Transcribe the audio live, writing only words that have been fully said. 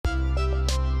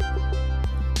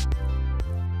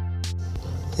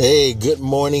Hey, good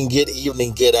morning, good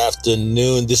evening, good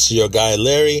afternoon. This is your guy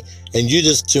Larry, and you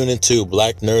just tuned into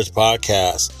Black Nerds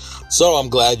Podcast. So I'm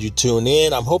glad you tuned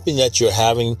in. I'm hoping that you're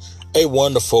having a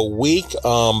wonderful week.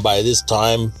 By this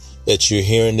time that you're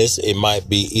hearing this, it might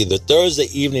be either Thursday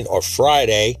evening or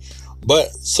Friday.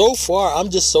 But so far, I'm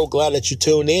just so glad that you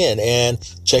tuned in and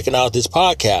checking out this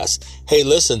podcast. Hey,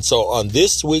 listen, so on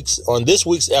this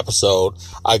week's episode,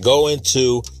 I go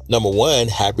into number one,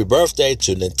 happy birthday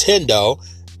to Nintendo.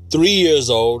 3 years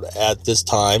old at this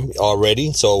time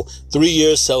already. So 3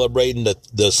 years celebrating the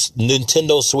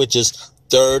Nintendo Switch's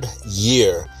third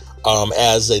year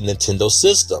as a Nintendo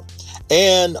system.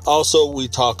 And also we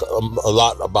talk a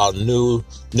lot about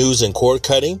news and cord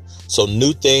cutting. So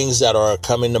new things that are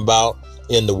coming about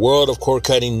in the world of cord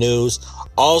cutting news.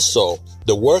 Also,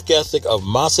 the work ethic of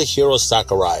Masahiro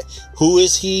Sakurai. Who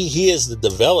is he? He is the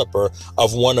developer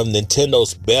of one of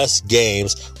Nintendo's best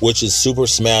games, which is Super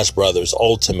Smash Bros.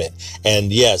 Ultimate.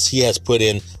 And yes, he has put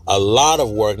in a lot of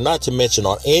work, not to mention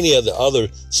on any of the other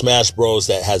Smash Bros.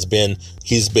 That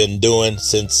he's been doing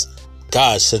since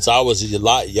I was a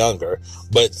lot younger.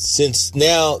 But since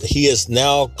now, he has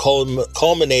now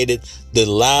culminated the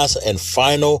last and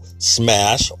final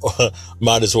Smash,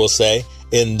 might as well say,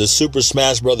 in the Super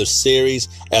Smash Bros. Series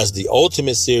as the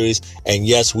Ultimate Series. And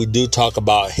yes, we do talk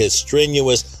about his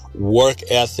strenuous work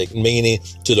ethic, meaning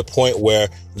to the point where,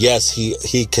 yes,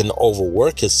 he can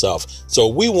overwork himself. So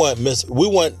we want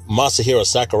Masahiro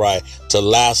Sakurai to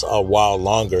last a while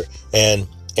longer. And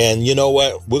you know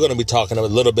what? We're going to be talking a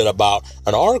little bit about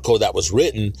an article that was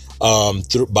written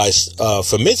by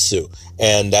Famitsu,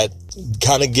 and that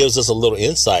kind of gives us a little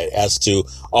insight as to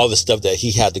all the stuff that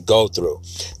he had to go through.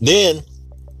 Then,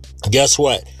 guess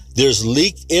what? There's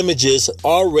leaked images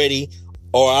already,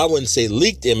 or I wouldn't say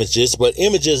leaked images, but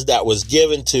images that was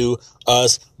given to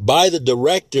us by the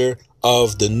director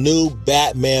of the new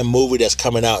Batman movie that's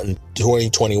coming out in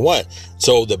 2021.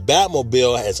 So the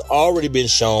Batmobile has already been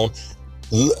shown.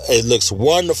 It looks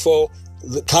wonderful.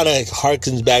 Kind of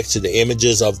harkens back to the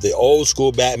images of the old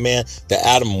school Batman, the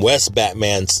Adam West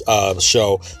Batman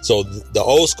show. So the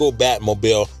old school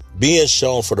Batmobile being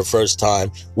shown for the first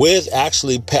time with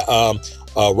actually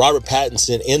Robert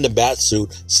Pattinson in the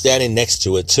Batsuit standing next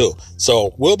to it too.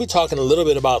 So we'll be talking a little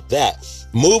bit about that.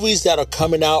 Movies that are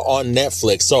coming out on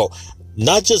Netflix. So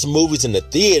not just movies in the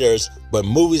theaters, but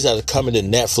movies that are coming to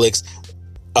Netflix.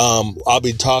 I'll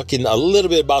be talking a little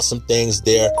bit about some things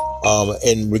there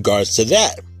in regards to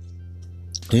that.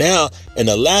 Now, and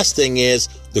the last thing is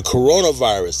the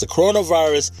coronavirus. The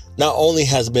coronavirus not only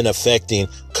has been affecting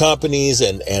companies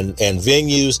and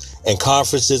venues and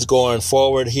conferences going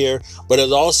forward here, but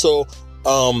it also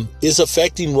is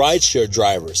affecting rideshare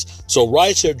drivers. So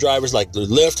rideshare drivers like the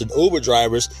Lyft and Uber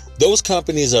drivers, those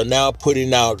companies are now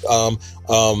putting out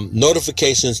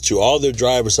notifications to all their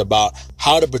drivers about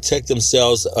how to protect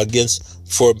themselves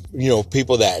for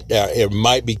people that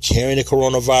might be carrying the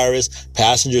coronavirus,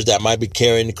 passengers that might be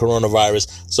carrying the coronavirus.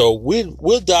 So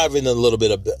we'll dive in a little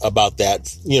bit about that.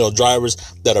 Drivers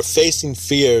that are facing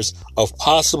fears of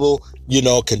possible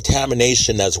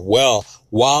contamination as well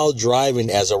while driving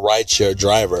as a rideshare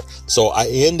driver. So I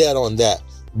end that on that.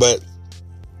 But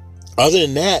other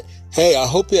than that, hey, I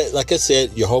hope that, like I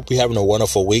said, you hope you're having a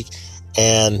wonderful week.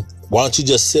 And why don't you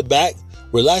just sit back,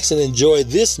 relax, and enjoy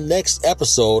this next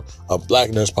episode of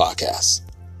Black Nerds Podcast.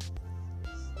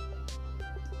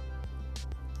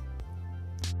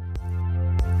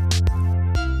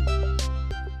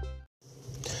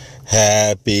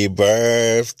 Happy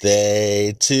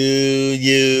birthday to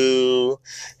you.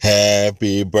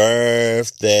 Happy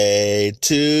birthday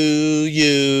to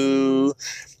you.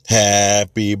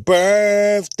 Happy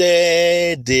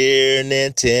birthday, dear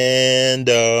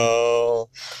Nintendo.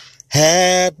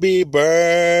 Happy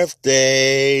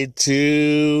birthday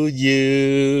to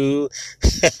you.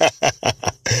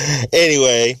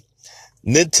 Anyway,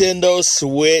 Nintendo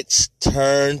Switch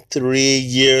turned 3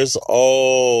 years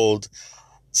old.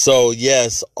 So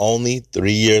yes, only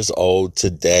 3 years old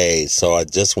today. So I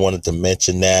just wanted to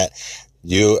mention that.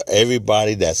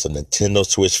 Everybody that's a Nintendo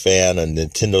Switch fan, a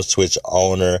Nintendo Switch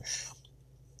owner,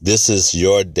 this is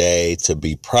your day to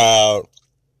be proud.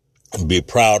 Be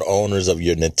proud owners of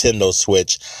your Nintendo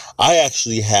Switch. I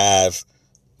actually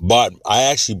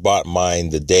bought mine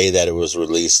the day that it was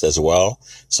released as well.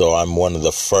 So I'm one of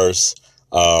the first,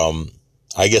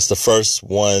 the first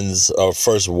ones or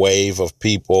first wave of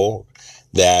people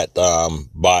that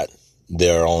bought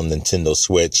their own Nintendo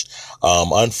Switch.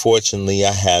 Unfortunately,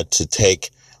 I had to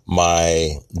take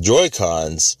my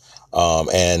Joy-Cons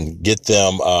and get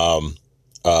them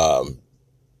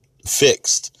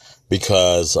fixed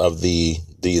because of the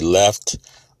left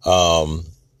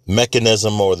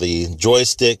mechanism or the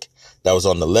joystick that was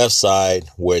on the left side,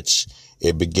 which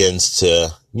it begins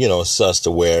to, starts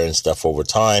to wear and stuff over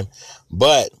time.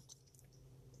 But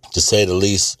to say the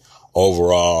least,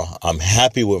 overall, I'm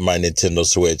happy with my Nintendo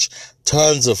Switch.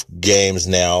 Tons of games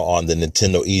now on the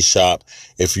Nintendo eShop.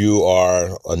 If you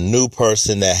are a new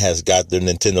person that has got their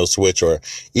Nintendo Switch or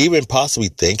even possibly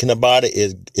thinking about it,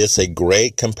 it's a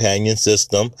great companion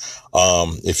system.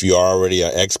 If you are already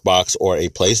an Xbox or a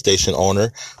PlayStation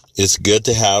owner, it's good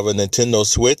to have a Nintendo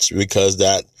Switch because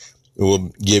that will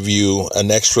give you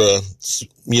an extra,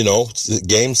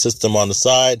 game system on the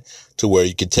side to where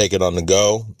you can take it on the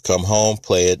go, come home,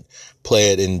 play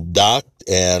it in dock,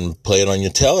 and play it on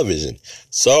your television.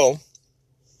 So,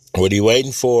 what are you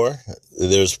waiting for?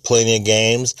 There's plenty of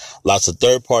games, lots of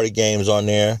third-party games on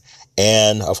there,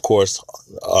 and of course,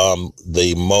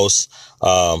 the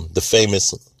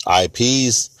famous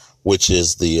IPs, which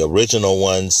is the original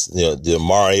ones, the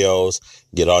Marios.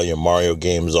 Get all your Mario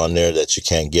games on there that you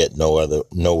can't get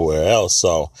nowhere else.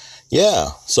 So,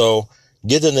 yeah. So,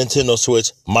 get the Nintendo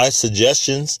Switch. My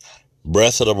suggestions: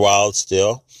 Breath of the Wild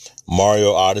still,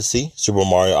 Mario Odyssey, Super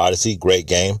Mario Odyssey, great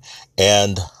game,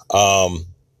 and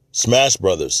Smash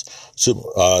Brothers,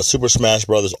 Super Smash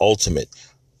Brothers Ultimate.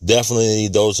 Definitely,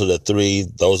 those are the three.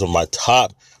 Those are my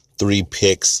top 3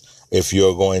 picks. If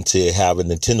you're going to have a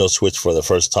Nintendo Switch for the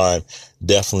first time,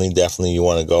 definitely you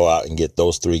want to go out and get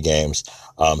those 3 games.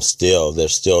 They're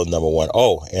still number 1.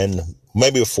 Oh, and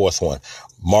maybe a 4th one,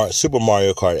 Super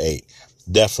Mario Kart 8.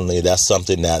 Definitely, that's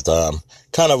something that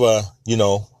kind of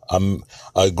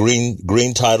a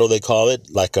green title, they call it,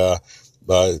 like a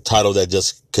title that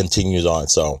just continues on.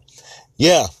 So,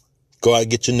 yeah, go out and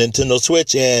get your Nintendo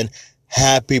Switch, and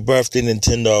happy birthday,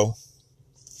 Nintendo.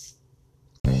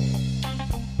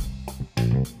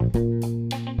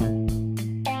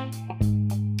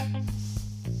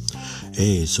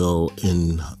 Hey, so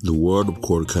in the world of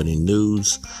cord-cutting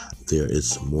news, there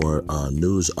is more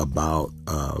news about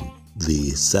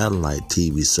the satellite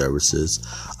TV services,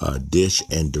 Dish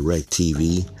and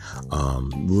DirecTV.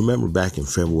 Remember back in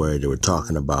February, they were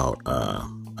talking about,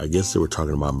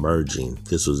 merging.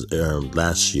 This was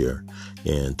last year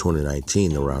in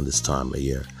 2019, around this time of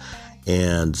year.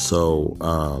 And so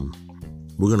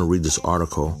we're going to read this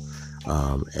article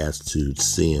as to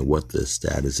seeing what the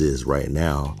status is right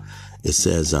now. It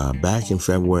says, back in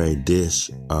February,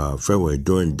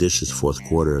 during Dish's fourth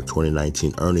quarter of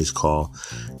 2019 earnings call,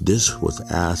 Dish was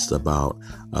asked about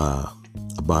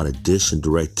a Dish and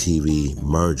DirecTV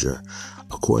merger.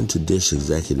 According to Dish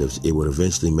executives, it would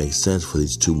eventually make sense for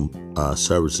these two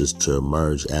services to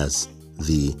merge as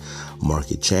the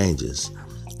market changes.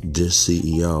 Dish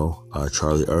CEO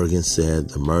Charlie Ergen said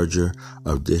the merger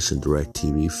of Dish and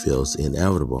DirecTV feels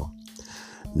inevitable.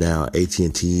 Now,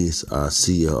 AT&T's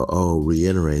COO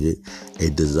reiterated a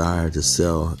desire to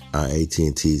sell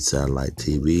AT&T's satellite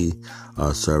TV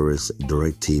service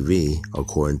DirecTV,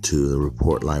 according to the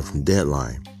report line from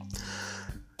Deadline.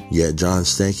 Yet John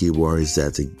Stankey worries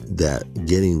that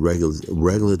getting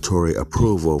regulatory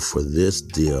approval for this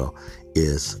deal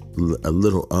is a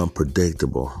little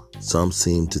unpredictable. Some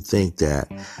seem to think that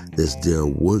this deal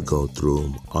would go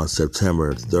through. On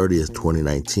September 30th,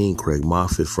 2019, Craig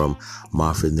Moffett from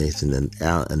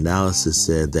MoffettNathan Analysis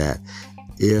said that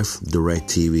if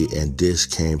DirecTV and Dish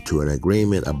came to an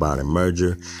agreement about a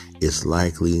merger, it's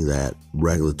likely that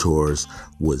regulators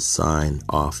would sign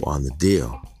off on the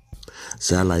deal.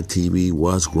 Satellite TV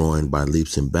was growing by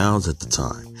leaps and bounds at the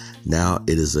time. Now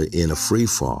it is in a free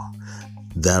fall.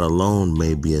 That alone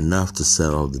may be enough to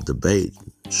settle the debate.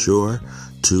 Sure,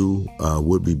 two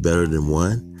would be better than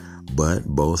one, but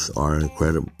both are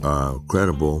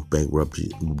credible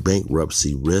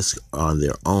bankruptcy risk on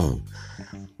their own.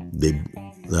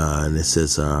 And it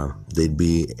says they'd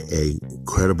be a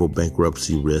credible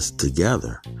bankruptcy risk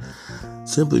together.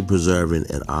 Simply preserving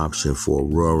an option for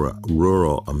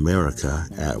rural America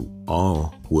at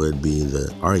all would be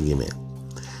the argument,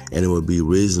 and it would be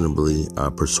reasonably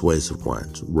persuasive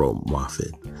ones, wrote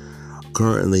Moffett.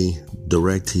 Currently,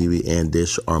 DirecTV and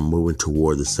Dish are moving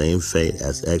toward the same fate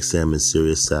as XM and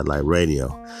Sirius Satellite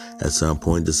Radio. At some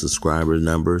point, the subscriber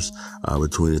numbers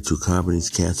between the two companies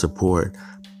can't support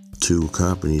two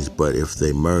companies, but if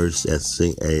they merge a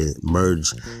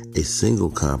single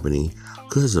company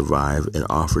could survive and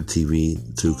offer TV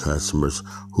to customers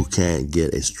who can't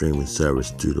get a streaming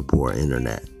service due to poor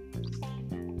internet.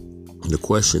 The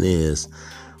question is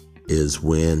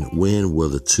when will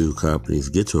the two companies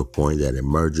get to a point that a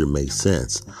merger makes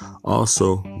sense?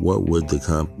 Also, what would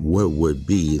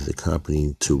be the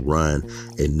company to run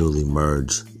a newly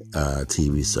merged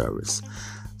TV service?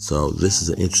 So this is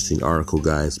an interesting article,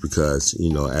 guys, because,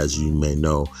 as you may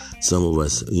know, some of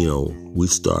us, we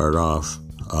started off,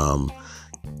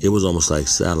 it was almost like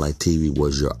satellite TV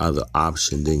was your other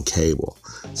option than cable.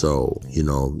 So,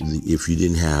 if you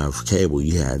didn't have cable,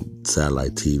 you had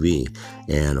satellite TV.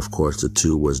 And of course, the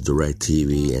two was Direct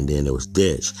TV, and then it was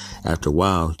Dish. After a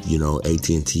while,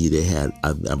 AT&T, they had,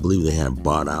 I believe they had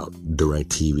bought out Direct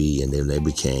TV, and then they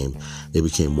became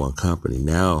one company.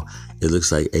 Now it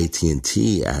looks like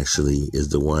AT&T actually is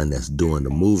the one that's doing the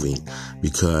moving,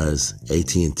 because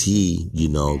AT&T,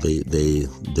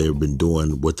 they've been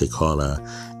doing what they call a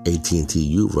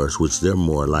AT&T Uverse, which they're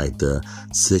more like the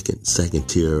second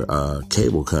tier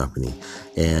cable company,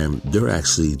 and they're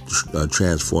actually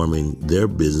transforming their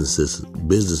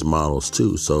business models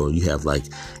too. So you have like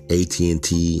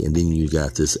AT&T, and then you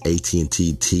got this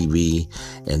AT&T TV,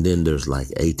 and then there's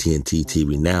like AT&T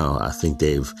TV Now. I think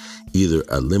they've either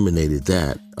eliminated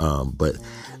that, but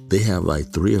they have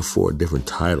like 3 or 4 different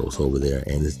titles over there.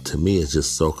 And to me, it's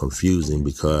just so confusing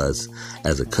because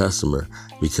as a customer,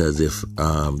 because if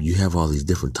you have all these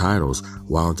different titles,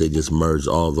 why don't they just merge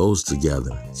all those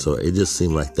together? So it just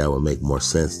seemed like that would make more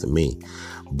sense to me.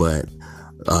 But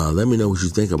let me know what you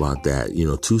think about that.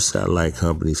 2 satellite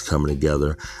companies coming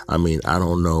together. I mean, I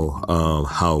don't know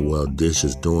how well Dish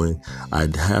is doing. I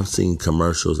have seen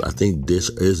commercials. I think Dish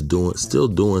is still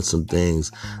doing some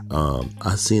things.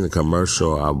 I've seen a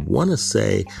commercial, I want to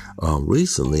say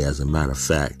recently, as a matter of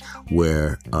fact,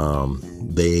 where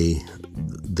they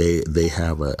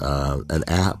have an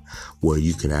app where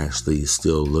you can actually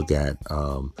still look at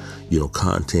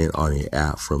content on your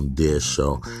app from Dish.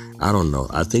 So I don't know.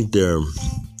 I think they're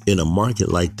in a market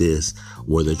like this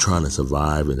where they're trying to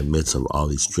survive in the midst of all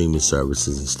these streaming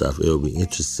services and stuff. It'll be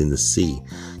interesting to see,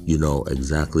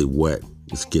 exactly what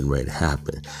is getting ready to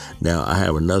happen. Now, I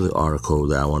have another article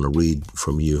that I want to read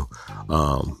from you.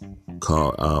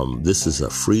 Called this is a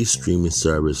free streaming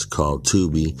service called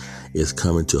Tubi. It's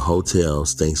coming to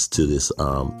hotels thanks to this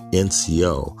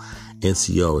NCO.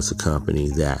 NCO is a company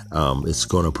that is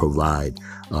going to provide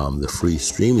the free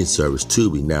streaming service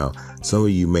Tubi. Now, some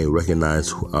of you may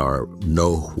recognize or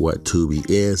know what Tubi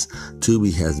is.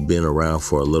 Tubi has been around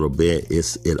for a little bit.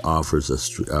 It offers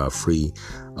a free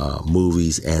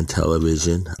movies and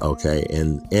television, okay,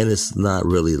 and it's not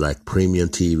really like premium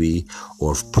TV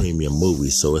or premium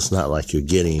movies, so it's not like you're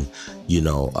getting,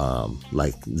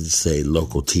 like say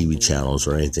local TV channels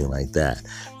or anything like that.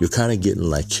 You're kind of getting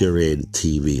like curated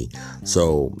TV.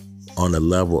 So on the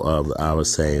level of, I would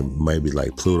say maybe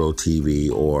like Pluto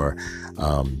TV or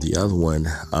the other one,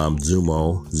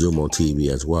 Zumo TV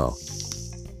as well.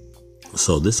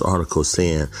 So this article is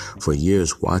saying, for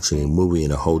years watching a movie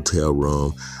in a hotel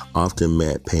room often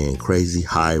meant paying crazy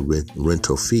high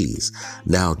rental fees.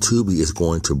 Now Tubi is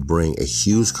going to bring a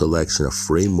huge collection of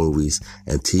free movies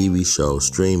and TV shows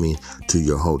streaming to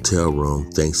your hotel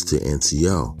room thanks to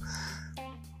NCO.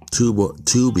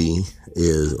 Tubi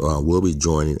will be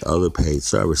joining other paid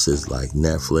services like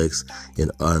Netflix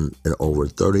in over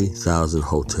 30,000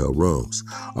 hotel rooms.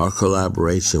 Our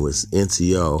collaboration with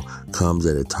NCO comes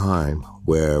at a time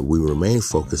where we remain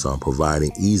focused on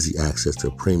providing easy access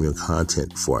to premium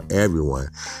content for everyone,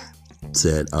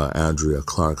 said Andrea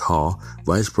Clark Hall,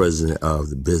 Vice President of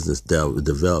the Business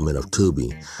Development of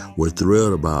Tubi. We're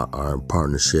thrilled about our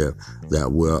partnership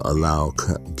that will allow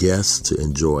guests to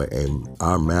enjoy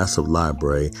our massive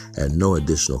library at no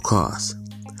additional cost.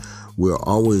 We're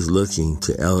always looking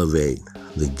to elevate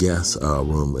the guest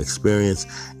room experience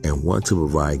and want to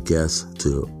provide guests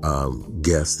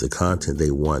the content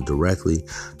they want directly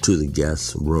to the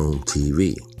guest room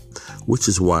TV, which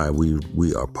is why we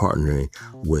are partnering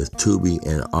with Tubi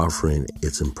and offering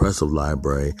its impressive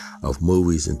library of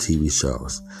movies and TV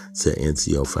shows, said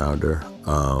NCO founder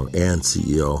and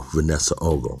CEO Vanessa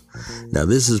Ogle. Now,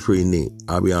 this is pretty neat.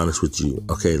 I'll be honest with you.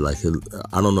 Okay, like,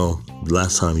 I don't know, the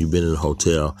last time you've been in a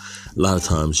hotel, a lot of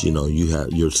times,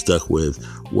 you're stuck with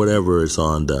whatever is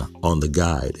on the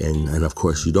guide. And of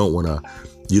course, you don't want to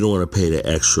pay the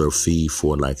extra fee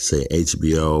for, like, say,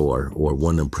 HBO or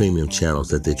one of them premium channels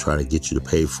that they try to get you to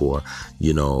pay for,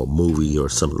 movie or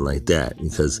something like that,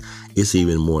 because it's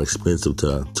even more expensive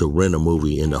to rent a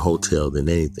movie in the hotel than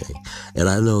anything. And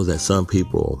I know that some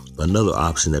people, another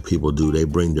option that people do, they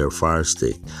bring their Fire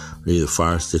Stick, either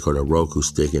Fire Stick or the Roku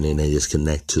stick, and then they just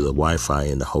connect to the Wi-Fi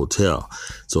in the hotel.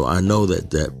 So I know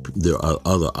that there are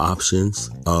other options.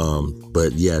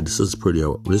 But yeah, I guess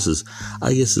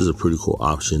this is a pretty cool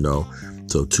option though.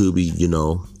 So Tubi, you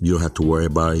don't have to worry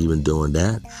about even doing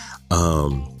that.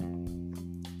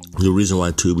 The reason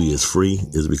why Tubi is free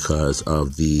is because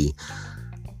of the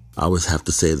I always have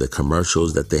to say the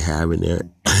commercials that they have in there.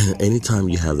 Anytime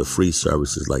you have the free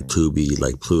services like Tubi,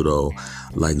 like Pluto,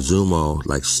 like Zumo,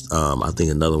 like I think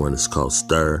another one is called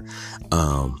Stir.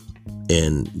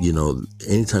 And,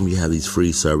 anytime you have these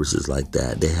free services like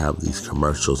that, they have these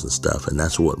commercials and stuff. And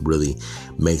that's what really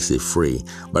makes it free.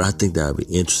 But I think that would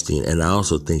be interesting. And I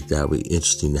also think that would be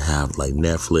interesting to have like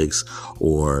Netflix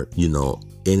or,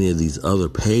 any of these other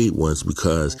paid ones,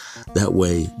 because that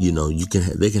way,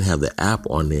 they can have the app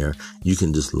on there. You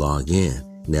can just log in.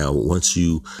 Now, once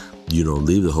you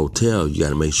leave the hotel, you got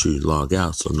to make sure you log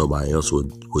out so nobody else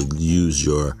would use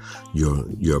your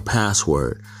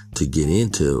password to get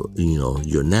into,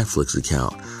 your Netflix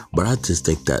account. But I just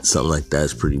think that something like that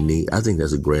is pretty neat. I think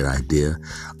that's a great idea.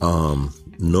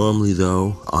 Normally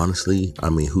though, honestly,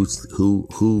 I mean, who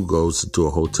goes to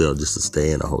a hotel just to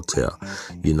stay in a hotel?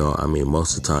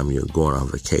 Most of the time you're going on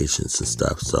vacations and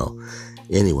stuff. So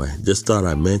anyway, just thought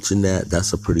I'd mention that.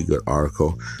 That's a pretty good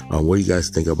article. What do you guys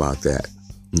think about that?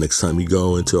 Next time you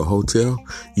go into a hotel,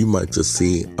 you might just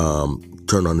see,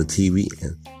 turn on the TV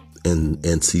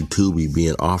and see Tubi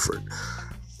being offered.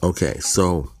 Okay,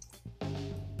 so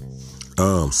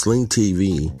Sling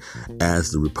TV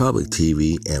as the Republic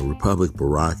TV and Republic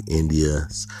Bharat,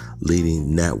 India's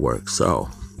leading network. So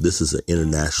this is an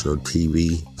international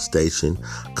TV station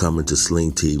coming to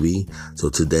Sling TV. So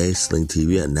today, Sling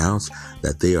TV announced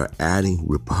that they are adding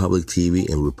Republic TV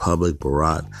and Republic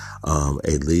Bharat,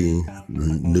 a leading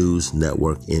news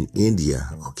network in India.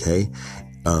 Okay.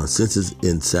 Since its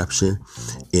inception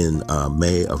in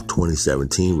May of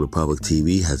 2017, Republic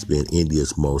TV has been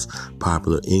India's most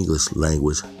popular English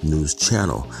language news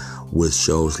channel, with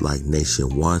shows like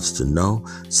Nation Wants to Know,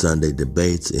 Sunday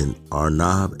Debates in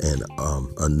Arnab, and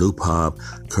Anupam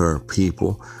Kher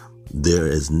People. There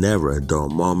is never a dull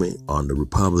moment on the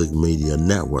Republic Media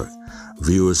Network.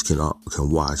 Viewers can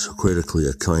watch critically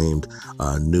acclaimed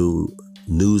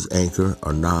news anchor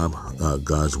Arnab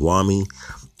Goswami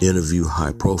interview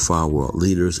high-profile world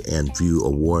leaders and view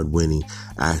award-winning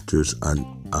actors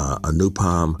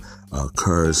Anupam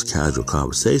Kher's casual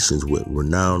conversations with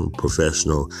renowned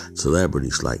professional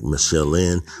celebrities like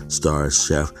Michelin star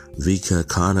chef Vika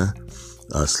Khanna.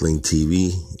 Sling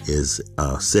TV is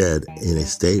said in a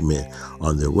statement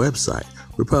on their website.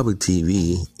 Republic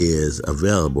TV is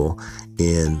available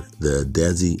in the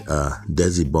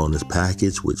Desi bonus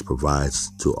package, which provided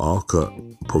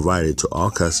to all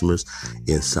customers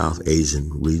in South Asian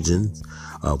regions,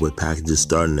 with packages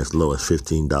starting as low as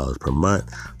 $15 per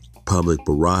month. Public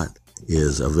Bharat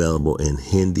is available in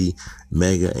Hindi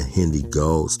Mega and Hindi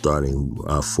Gold, starting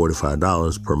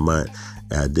 $45 per month.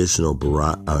 Additional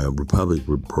Republic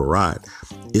Bharat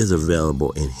is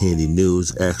available in Hindi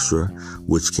News Extra,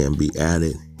 which can be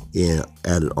added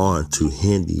on to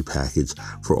Hindi package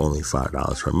for only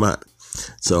 $5 per month.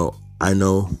 So I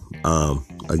know,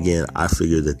 again, I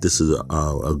figure that this is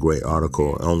a great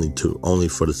article only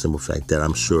for the simple fact that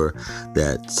I'm sure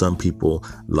that some people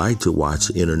like to watch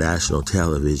international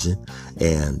television,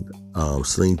 and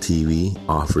Sling TV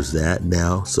offers that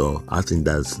now. So I think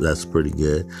that's pretty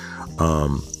good.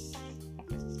 I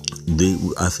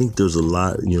think there's a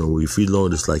lot, if you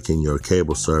notice, like in your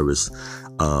cable service,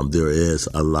 there is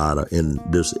a lot of,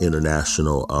 there's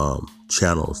international,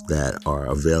 channels that are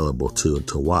available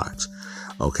to watch.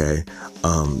 Okay.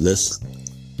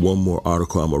 One more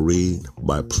article I'm going to read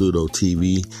by Pluto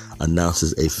TV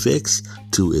announces a fix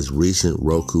to its recent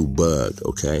Roku bug.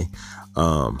 Okay.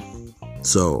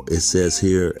 So it says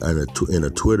here in a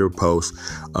Twitter post,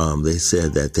 they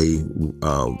said that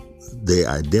they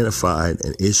identified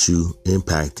an issue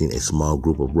impacting a small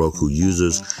group of Roku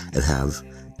users and have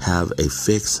a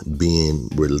fix being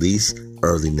released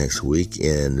early next week.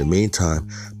 In the meantime,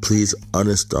 please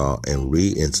uninstall and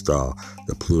reinstall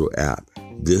the Pluto app.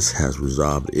 This has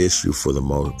resolved the issue for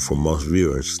most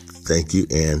viewers. Thank you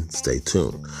and stay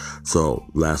tuned. So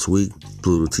last week,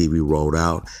 Pluto TV rolled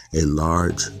out a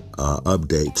large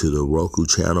update to the Roku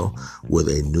channel with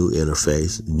a new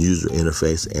user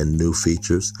interface, and new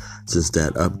features. Since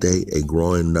that update, a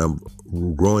growing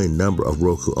number of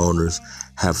Roku owners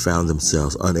have found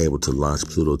themselves unable to launch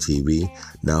Pluto TV.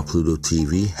 Now Pluto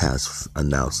TV has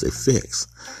announced a fix.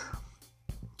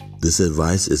 This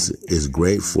advice is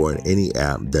great for any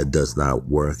app that does not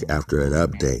work after an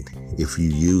update. If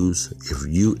you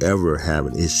ever have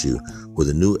an issue with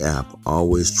a new app,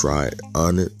 always try to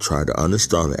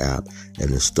uninstall the app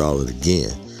and install it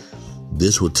again.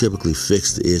 This will typically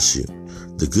fix the issue.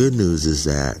 The good news is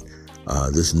that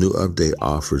this new update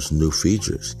offers new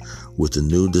features. With the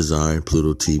new design,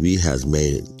 Pluto TV has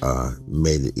made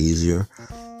it easier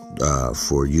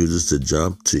for users to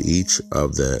jump to each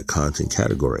of the content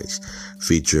categories.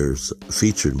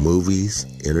 Featured movies,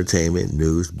 entertainment,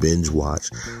 news, binge watch,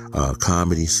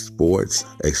 comedy, sports,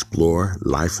 explore,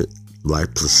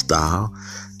 lifestyle,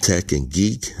 tech and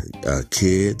geek,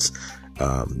 kids.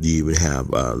 You even have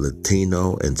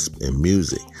Latino and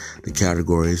music. The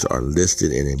categories are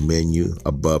listed in a menu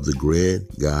above the grid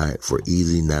guide for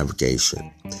easy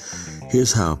navigation.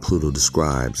 Here's how Pluto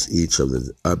describes each of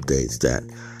the updates that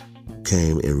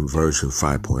came in version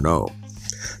 5.0.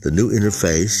 The new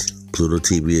interface, Pluto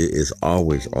TV, is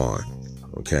always on.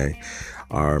 Okay,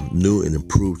 our new and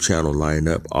improved channel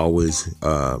lineup always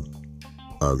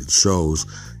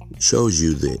shows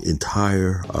you the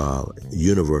entire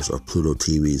universe of Pluto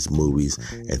TV's movies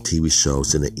and TV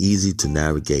shows in an easy to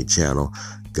navigate channel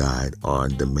guide on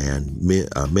demand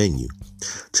menu.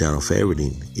 Channel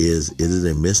favoriting. Is it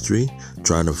a mystery?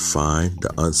 Trying to find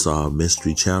the unsolved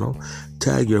mystery channel?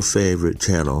 Tag your favorite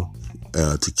channel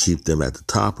to keep them at the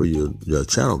top of your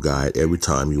channel guide every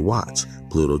time you watch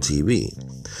Pluto TV.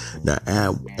 Now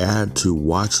add to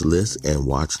watch list and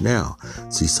watch now.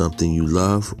 See something you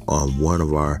love on one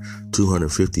of our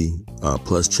 250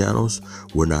 plus channels?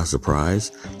 We're not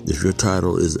surprised. If your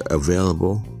title is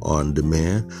available on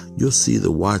demand, you'll see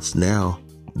the watch now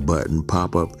button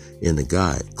pop up in the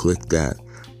guide. Click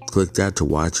that to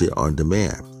watch it on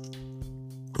demand.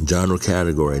 Genre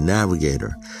category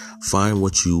navigator. Find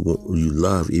what you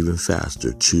love even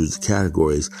faster. Choose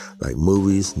categories like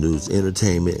movies, news,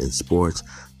 entertainment, and sports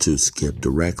to skip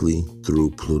directly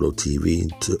through Pluto TV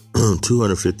to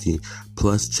 250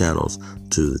 plus channels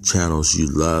to the channels you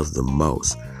love the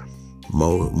most.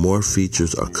 More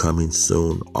features are coming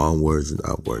soon, onwards and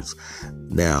upwards.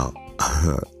 Now,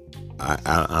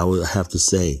 I would have to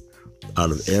say,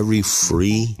 out of every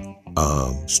free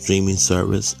streaming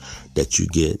service that you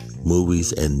get,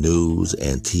 movies and news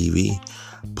and TV,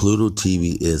 Pluto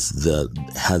TV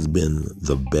has been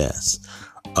the best.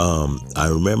 I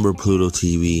remember Pluto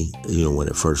TV, when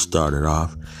it first started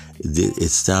off, it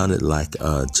sounded like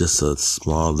just a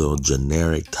small little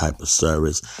generic type of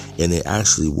service, and it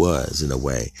actually was in a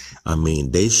way. I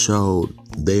mean, they showed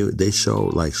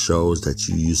like shows that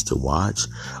you used to watch,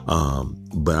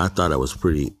 but I thought it was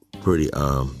pretty.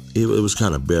 It was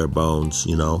kind of bare bones,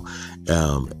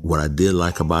 What I did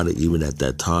like about it, even at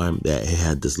that time, that it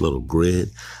had this little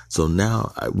grid. So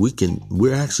now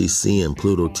we're actually seeing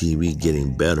Pluto TV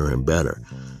getting better and better.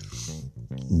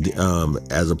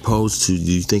 As opposed to,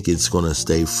 do you think it's going to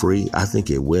stay free? I think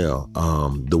it will.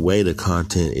 The way the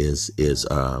content is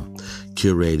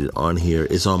curated on here,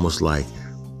 it's almost like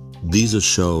these are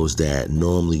shows that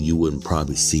normally you wouldn't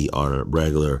probably see on a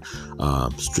regular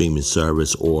streaming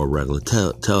service or regular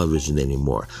television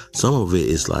anymore. Some of it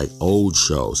is like old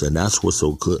shows, and that's what's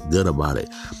so good about it.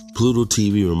 Pluto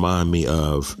TV remind me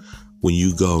of when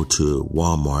you go to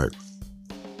Walmart.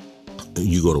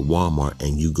 You go to Walmart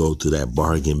and you go to that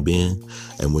bargain bin,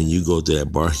 and when you go to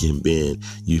that bargain bin,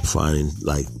 you find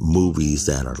like movies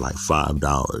that are like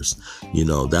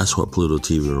 $5. That's what Pluto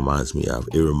TV reminds me of.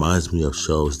 It reminds me of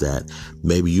shows that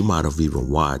maybe you might have even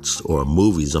watched, or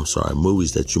movies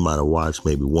that you might have watched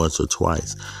maybe once or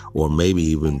twice, or maybe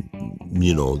even,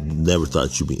 never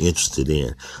thought you'd be interested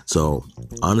in. So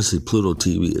honestly, Pluto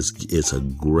TV is a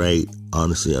great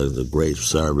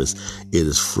service. It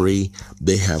is free.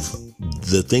 They have,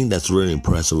 the thing that's really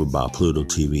impressive about Pluto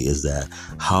TV is that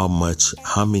how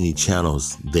many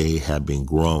channels they have been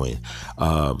growing.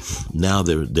 Now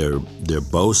they're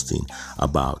boasting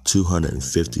about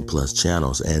 250 plus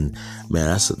channels, and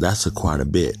man, that's quite a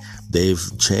bit. They've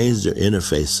changed their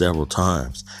interface several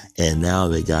times, and now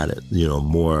they got it,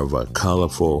 more of a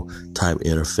colorful type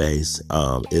interface.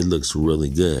 It looks really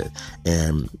good,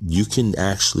 and you can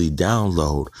actually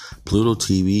download Pluto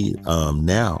TV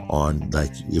now on,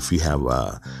 like, if you have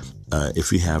a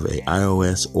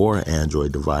iOS or an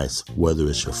Android device, whether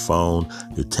it's your phone,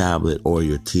 your tablet, or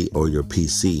your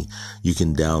PC, you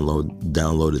can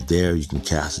download it there. You can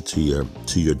cast it to your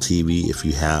TV if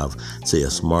you have, say, a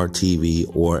smart TV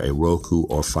or a Roku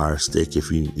or Fire Stick.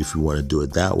 If you want to do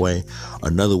it that way.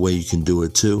 Another way you can do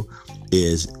it too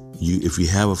is if you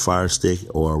have a Fire Stick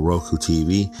or a Roku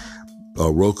TV,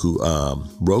 or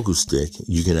Roku stick,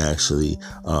 you can actually,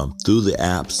 through the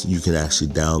apps, you can actually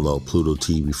download Pluto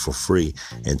TV for free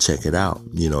and check it out.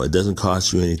 It doesn't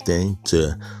cost you anything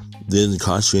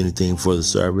for the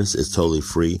service. It's totally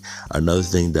free. Another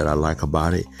thing that I like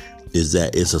about it, is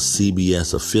that it's a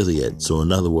CBS affiliate. So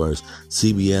in other words,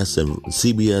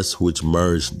 CBS, which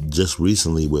merged just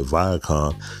recently with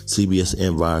Viacom, CBS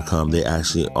and Viacom, they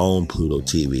actually own Pluto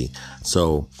TV.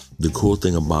 So the cool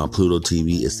thing about Pluto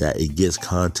TV is that it gets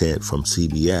content from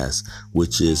CBS,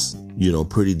 which is,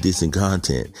 pretty decent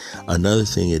content. Another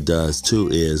thing it does too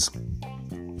is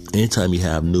anytime you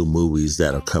have new movies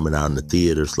that are coming out in the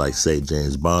theaters, like say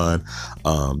James Bond,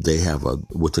 they have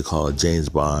what they call a James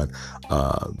Bond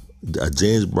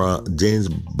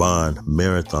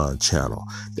marathon channel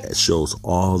that shows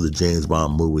all the James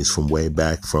Bond movies from way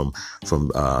back from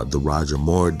the Roger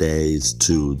Moore days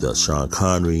to the Sean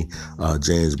Connery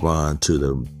James Bond to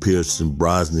the Pierce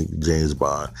Brosnan James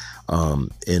Bond.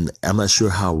 And I'm not sure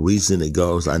how recent it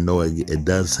goes. I know it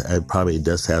probably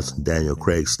does have some Daniel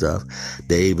Craig stuff.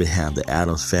 They even have the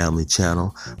Addams Family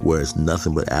channel where it's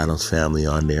nothing but Addams Family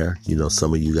on there.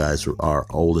 Some of you guys are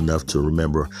old enough to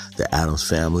remember the Addams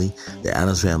Family. The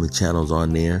Addams Family channel's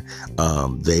on there.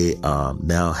 They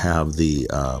now have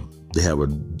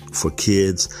for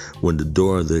kids, when the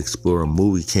Dora the Explorer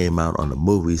movie came out on the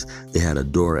movies, they had a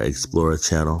Dora Explorer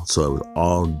channel. So it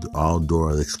was all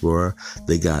Dora the Explorer.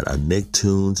 They got a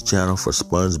Nicktoons channel for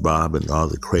SpongeBob and all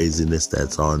the craziness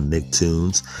that's on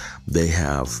Nicktoons. They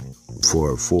have,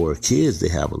 for kids, they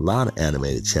have a lot of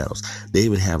animated channels. They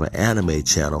even have an anime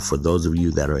channel for those of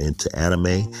you that are into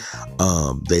anime.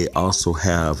 They also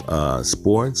have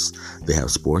sports. They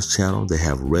have sports channel. They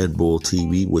have Red Bull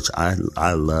TV, which I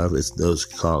love. It's those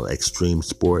called extreme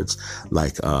sports,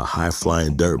 like high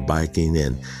flying dirt biking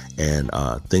and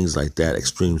things like that,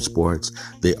 extreme sports.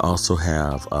 They also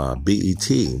have BET,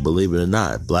 believe it or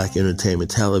not, Black Entertainment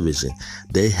Television.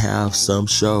 They have some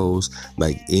shows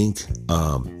like Ink.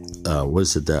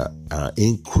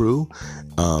 Ink Crew,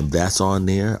 that's on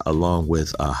there, along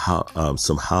with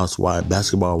some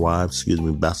basketball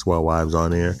wives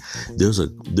on there. There's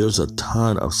a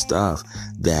ton of stuff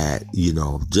that,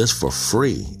 just for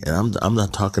free. And I'm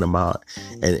not talking about,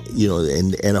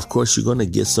 and of course you're going to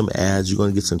get some ads, you're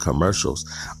going to get some commercials.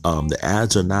 The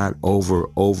ads are not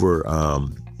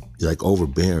overbearing.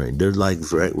 They're like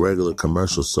regular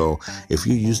commercials. So if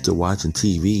you're used to watching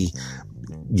TV,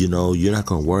 you're not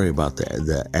going to worry about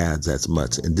the ads as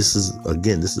much. And this is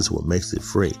what makes it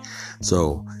free.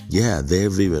 So yeah,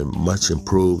 they've even much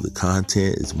improved the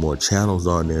content. It's more channels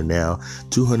on there now,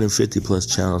 250 plus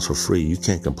channels for free. You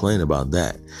can't complain about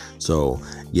that. So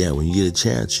yeah, when you get a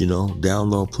chance,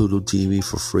 download Pluto TV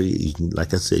for free. You can,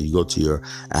 like I said, you go to your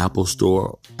Apple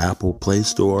Play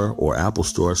Store, or Apple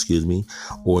Store,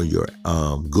 or your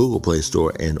Google Play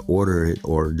Store and order it,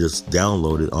 or just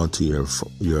download it onto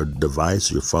your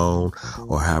device, your phone,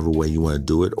 or however way you want to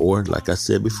do it. Or like I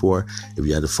said before, if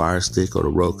you have the Fire Stick or the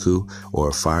Roku or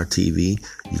a Fire TV,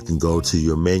 you can go to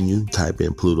your menu, type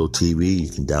in Pluto TV. You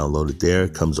can download it there.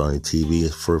 It comes on your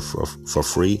TV for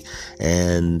free.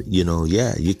 And,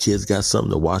 your kids got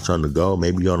something to watch on the go.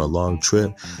 Maybe you're on a long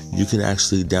trip. You can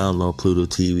actually download Pluto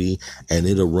TV and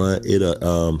it'll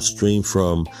stream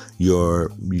from your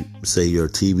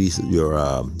TV,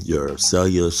 your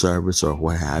cellular service or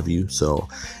what have you. So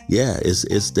yeah,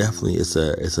 it's definitely, it's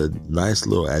a nice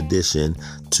little addition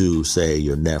to, say,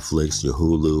 your Netflix, your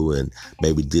Hulu, and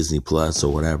maybe Disney Plus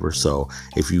or whatever. So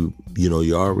if you're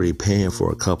already paying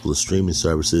for a couple of streaming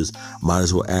services, might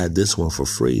as well add this one for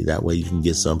free. That way you can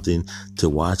get something to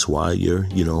watch while you're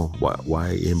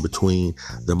in between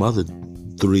them other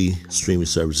 3 streaming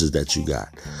services that you got.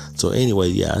 So anyway,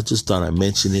 yeah, I just thought I'd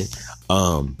mention it.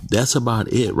 That's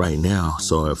about it right now.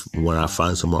 So when I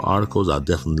find some more articles, I'll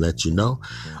definitely let you know.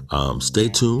 Stay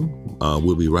tuned.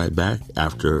 We'll be right back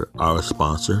after our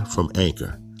sponsor from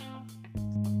Anchor.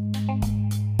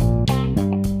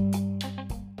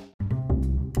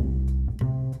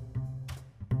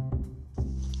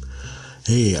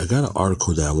 Hey, I got an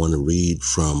article that I want to read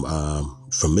from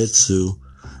Famitsu.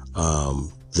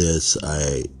 There's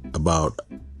about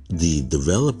the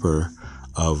developer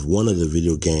of one of the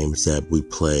video games that we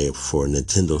play for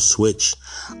Nintendo Switch,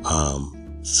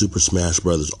 Super Smash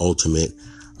Bros. Ultimate.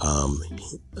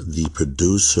 The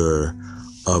producer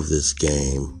of this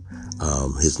game,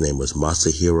 his name was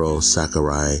Masahiro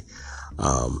Sakurai.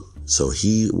 So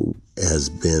he has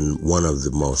been one of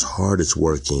the most hardest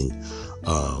working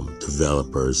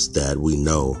developers that we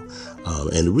know.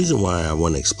 And the reason why I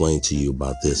want to explain to you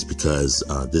about this, because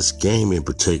this game in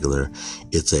particular,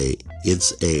 it's a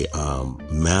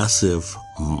massive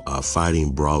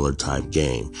fighting brawler type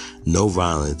game. No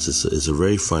violence. It's a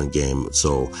very fun game.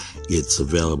 So it's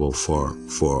available for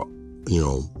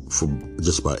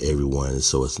just about everyone.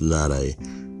 So it's not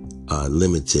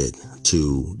limited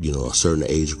to a certain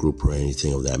age group or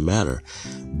anything of that matter.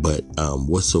 But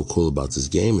what's so cool about this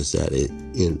game is that it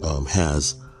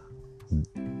has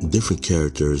different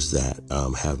characters that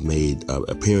have made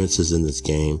appearances in this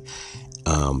game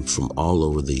from all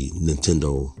over the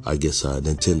Nintendo,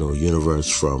 Nintendo universe,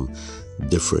 from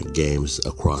different games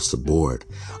across the board.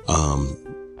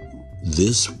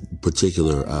 This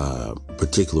particular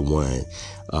one,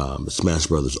 Smash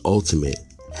Brothers Ultimate,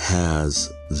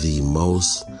 has the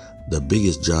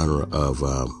biggest genre of,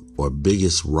 or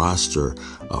biggest roster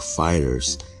of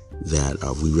fighters that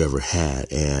we've ever had,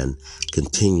 and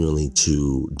continually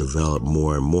to develop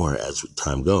more and more as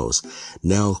time goes.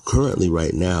 Now, currently,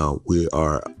 right now, we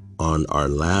are on our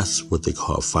last, what they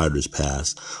call Fighters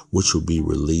Pass, which will be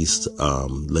released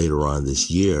later on this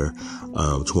year,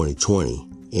 2020.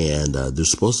 And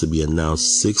there's supposed to be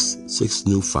announced six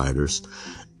new fighters.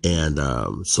 And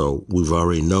so we've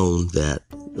already known that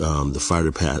the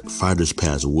Fighters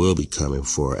Pass will be coming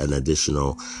for an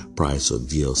additional price of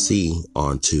DLC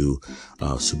onto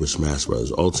Super Smash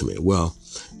Bros. Ultimate. Well,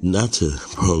 not to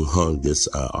prolong this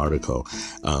article,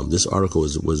 this article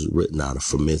was written out of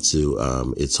Famitsu.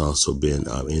 It's also been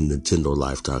in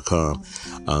NintendoLife.com,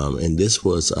 and this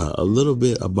was a little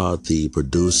bit about the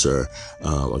producer,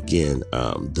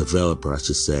 developer, I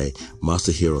should say.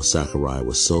 Masahiro Sakurai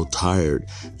was so tired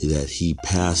that he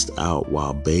passed out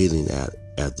while bathing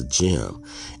at the gym.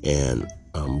 And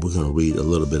we're going to read a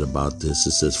little bit about this.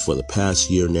 It says, for the past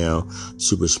year now,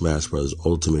 Super Smash Bros.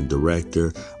 Ultimate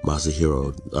director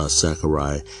Masahiro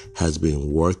Sakurai has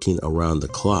been working around the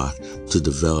clock to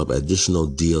develop additional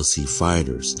DLC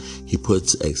fighters. He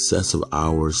puts excessive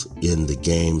hours in the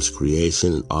game's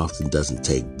creation and often doesn't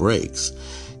take breaks.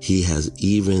 He has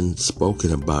even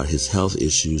spoken about his health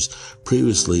issues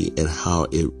previously and how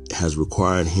it has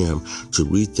required him to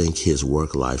rethink his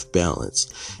work-life balance.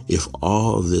 If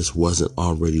all of this wasn't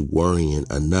already worrying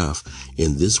enough,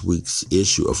 in this week's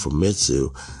issue of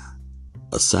Famitsu,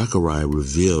 Sakurai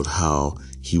revealed how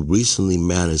he recently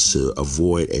managed to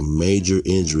avoid a major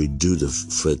injury due to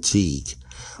fatigue.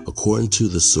 According to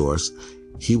the source,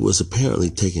 he was apparently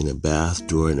taking a bath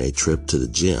during a trip to the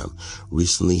gym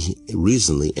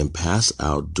recently and passed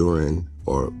out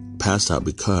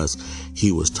because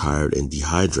he was tired and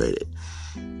dehydrated.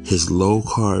 His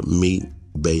low-carb,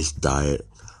 meat-based diet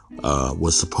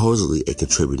was supposedly a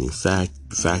contributing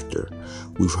factor.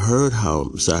 We've heard how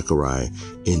Sakurai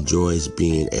enjoys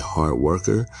being a hard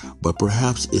worker, but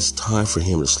perhaps it's time for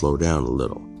him to slow down a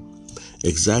little.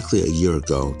 Exactly a year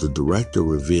ago, the director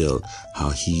revealed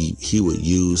how he would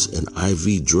use an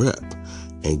IV drip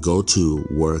and go to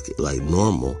work like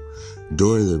normal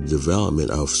during the development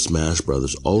of Smash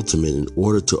Bros. Ultimate in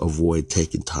order to avoid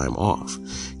taking time off.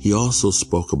 He also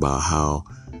spoke about how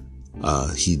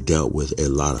he dealt with a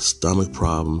lot of stomach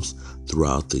problems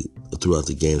throughout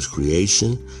the game's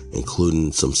creation,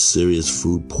 including some serious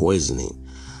food poisoning.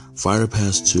 Fighter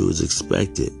Pass 2 is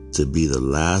expected to be the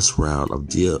last round of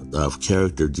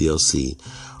character DLC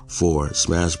for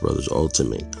Smash Bros.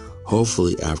 Ultimate.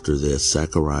 Hopefully after this,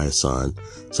 Sakurai-san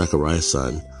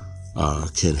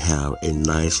can have a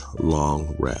nice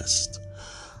long rest.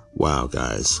 Wow,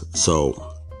 guys. So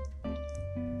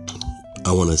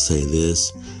I want to say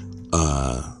this,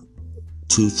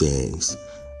 two things.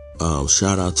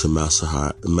 Shout out to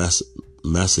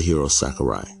Masahiro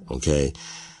Sakurai. Okay.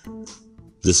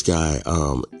 This guy,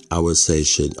 I would say,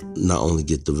 should not only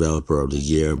get Developer of the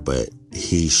Year, but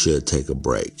he should take a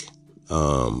break.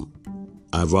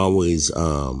 I've always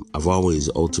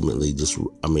ultimately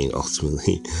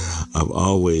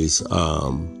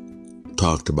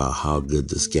talked about how good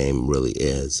this game really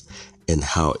is and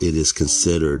how it is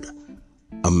considered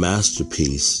a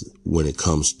masterpiece when it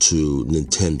comes to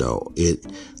Nintendo. It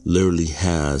literally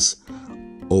has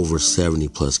over 70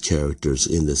 plus characters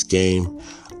in this game.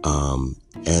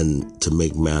 And to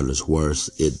make matters worse,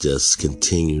 it just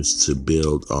continues to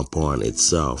build upon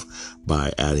itself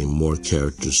by adding more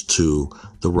characters to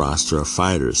the roster of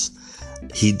fighters.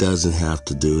 He doesn't have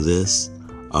to do this,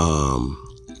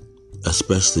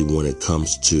 especially when it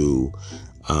comes to,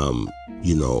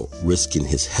 risking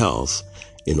his health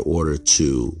in order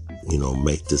to,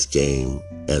 make this game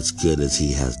as good as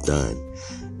he has done.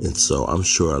 And so I'm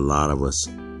sure a lot of us,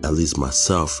 at least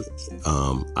myself,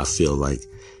 I feel like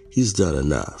he's done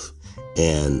enough.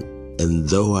 And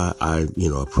though I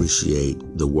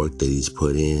appreciate the work that he's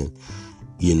put in,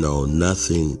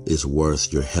 nothing is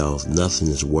worth your health. Nothing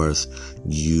is worth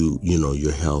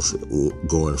your health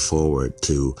going forward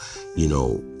to,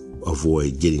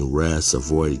 avoid getting rest,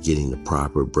 avoid getting the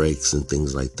proper breaks and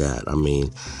things like that. I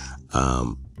mean,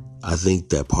 I think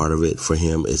that part of it for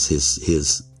him is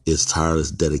is tireless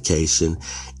dedication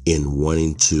in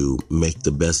wanting to make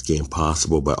the best game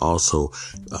possible, but also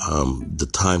the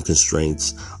time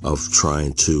constraints of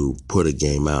trying to put a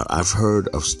game out. I've heard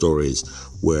of stories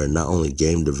where not only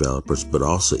game developers, but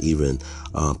also even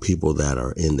people that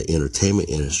are in the entertainment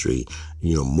industry,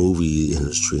 movie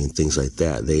industry and things like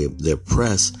that, they're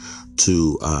pressed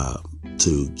to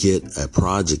get a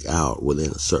project out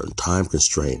within a certain time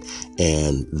constraint,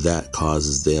 and that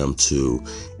causes them to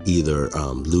either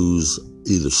lose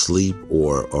sleep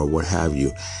or what have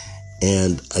you.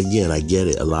 And again, I get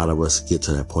it. A lot of us get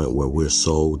to that point where we're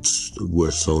so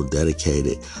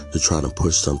dedicated to trying to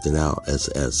push something out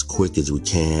as quick as we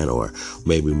can, or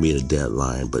maybe meet a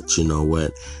deadline. But you know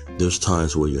what? There's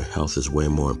times where your health is way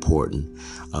more important.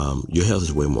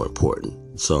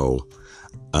 So,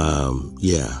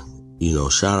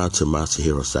 shout out to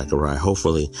Masahiro Sakurai.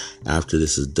 Hopefully after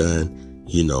this is done,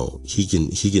 he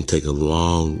can take a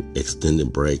long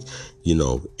extended break,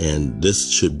 and this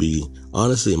should be,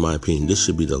 honestly, in my opinion, this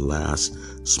should be the last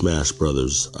Smash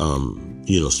Brothers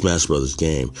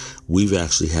game. We've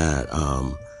actually had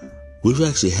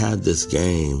this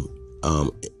game,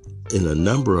 in a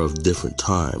number of different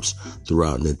times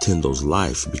throughout Nintendo's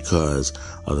life, because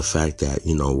of the fact that,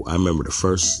 I remember the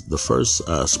first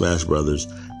Smash Brothers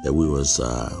that we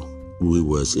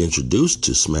was introduced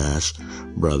to Smash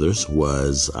Brothers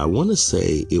was, I want to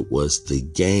say it was the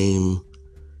game,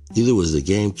 either it was the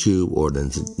GameCube or the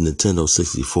Nintendo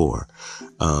 64.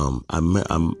 I'm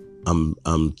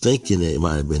thinking it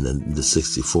might have been the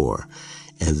 64,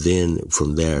 and then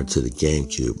from there to the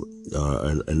GameCube.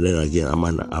 And then again, I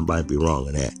might be wrong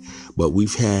in that, but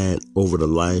we've had, over the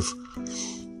life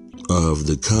of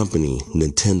the company,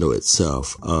 Nintendo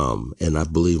itself, and I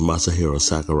believe Masahiro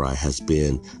Sakurai has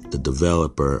been the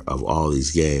developer of all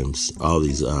these games, all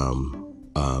these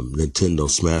Nintendo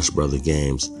Smash Brother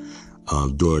games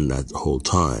during that whole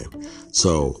time.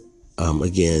 So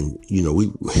again,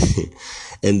 we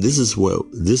and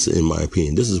this, in my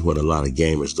opinion, this is what a lot of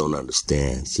gamers don't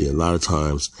understand. See, a lot of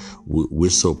times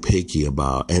we're so picky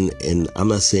about, and I'm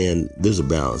not saying there's a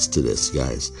balance to this,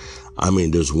 guys. I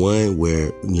mean, there's one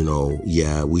where,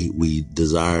 we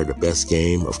desire the best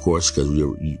game, of course, because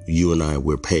you and I,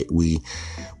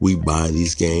 we buy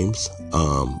these games,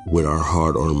 with our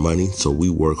hard-earned money. So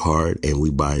we work hard and we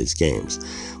buy these games.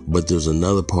 But there's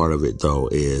another part of it, though,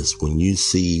 is when you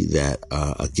see that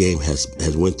a game has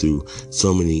went through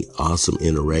so many awesome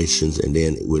iterations, and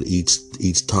then with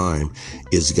each time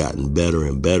it's gotten better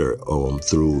and better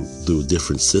through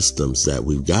different systems that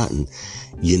we've gotten.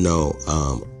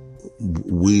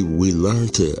 We learn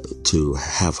to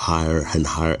have higher and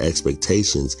higher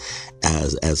expectations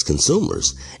as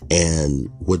consumers, and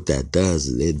what that does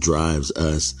is it drives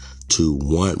us to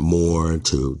want more,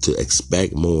 to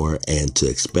expect more, and to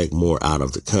expect more out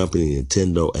of the company,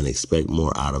 Nintendo, and expect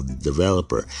more out of the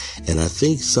developer. And I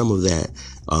think some of that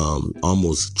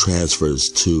almost transfers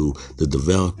to the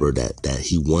developer, that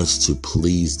he wants to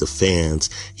please the fans,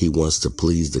 he wants to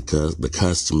please the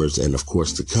customers, and of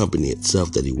course the company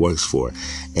itself that he works for,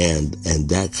 and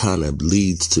that kind of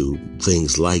leads to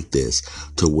things like this,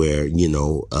 to where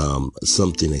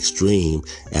something extreme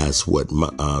as what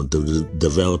the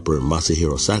developer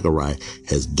Masahiro Sakurai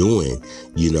has doing.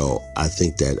 I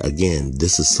think that, again,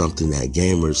 this is something that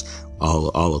gamers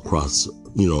all across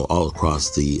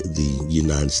the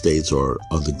United States or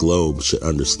the globe should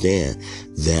understand,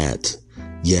 that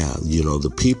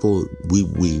the people,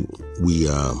 we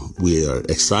are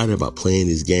excited about playing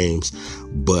these games,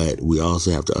 but we also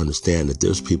have to understand that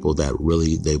there's people that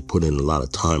really, they put in a lot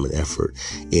of time and effort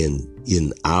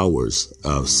in hours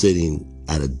of sitting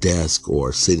at a desk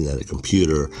or sitting at a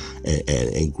computer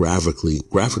and graphically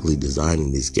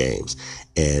designing these games.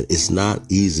 And it's not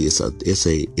easy. It's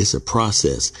a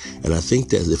process. And I think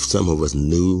that if some of us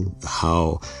knew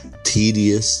how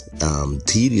tedious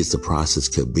the process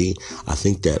could be, I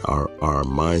think that our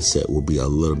mindset will be a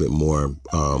little bit more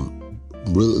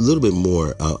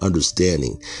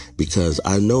understanding, because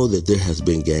I know that there has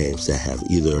been games that have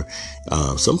either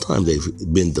sometimes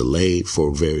they've been delayed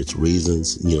for various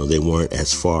reasons. They weren't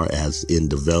as far as in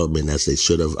development as they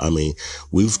should have. I mean,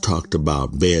 we've talked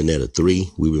about Bayonetta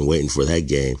 3. We've been waiting for that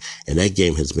game, and that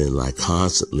game has been like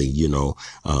constantly,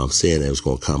 saying that it was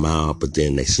going to come out, but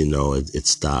then next it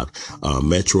stopped.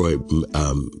 Metroid,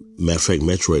 matter of fact,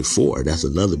 Metroid 4, that's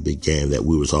another big game that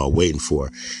we was all waiting for.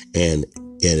 And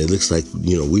it looks like,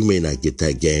 we may not get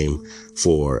that game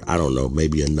for, I don't know,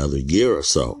 maybe another year or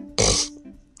so.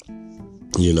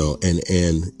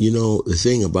 The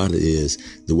thing about it is,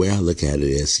 the way I look at it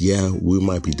is, yeah, we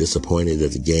might be disappointed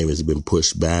that the game has been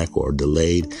pushed back or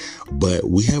delayed, but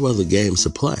we have other games to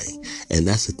play. And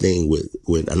that's the thing with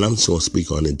and I'm just going to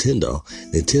speak on Nintendo.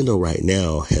 Nintendo right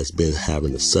now has been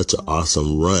having such an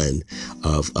awesome run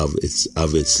of its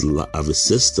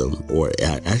system, or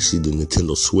actually the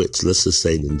Nintendo Switch. Let's just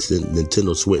say the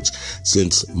Nintendo Switch.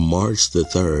 Since March the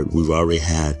 3rd, we've already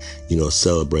had,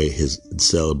 celebrate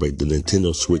the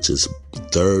Nintendo Switch's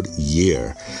third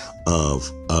year of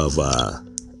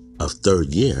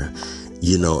third year.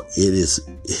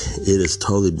 It has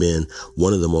totally been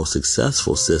one of the most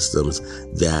successful systems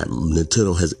that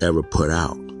Nintendo has ever put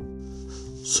out.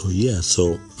 So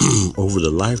over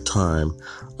the lifetime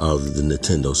of the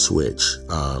Nintendo Switch,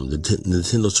 the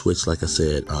Nintendo Switch, like I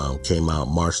said, came out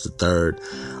March the 3rd,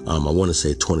 I want to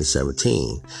say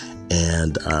 2017.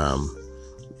 And,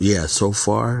 so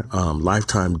far,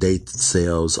 lifetime date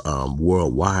sales,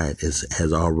 worldwide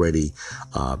has already,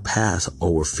 passed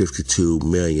over 52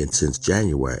 million since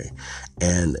January.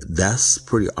 And that's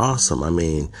pretty awesome. I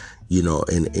mean,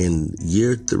 in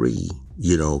year 3,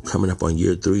 coming up on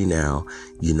year 3 now,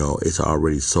 it's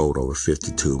already sold over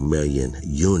 52 million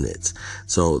units.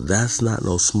 So that's not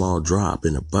no small drop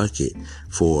in the bucket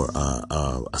for,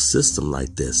 a system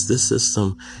like this. This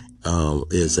system,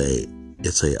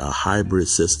 it's a hybrid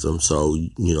system. So,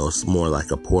 it's more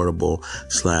like a portable /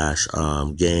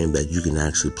 game that you can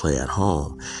actually play at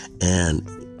home. And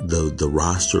the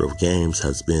roster of games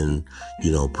has been,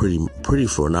 pretty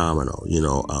phenomenal,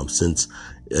 since,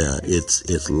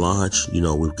 its launch.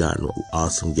 We've gotten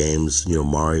awesome games,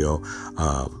 Mario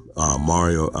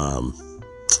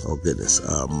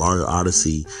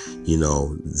Odyssey,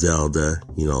 Zelda,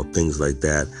 things like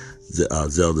that.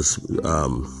 Zelda's,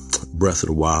 Breath of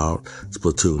the Wild,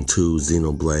 Splatoon 2,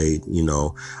 Xenoblade,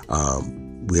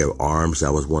 we have ARMS.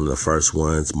 That was one of the first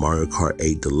ones. Mario Kart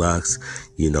 8 Deluxe.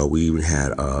 We even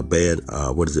had,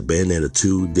 Bayonetta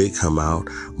 2 did come out.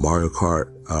 Mario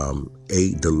Kart,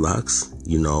 8 Deluxe,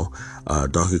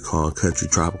 Donkey Kong Country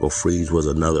Tropical Freeze was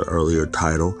another earlier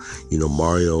title.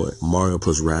 Mario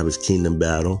plus Rabbids Kingdom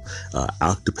Battle,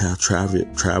 Octopath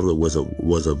Traveler was a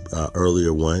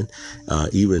earlier one.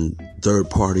 Even third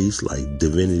parties like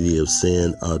Divinity of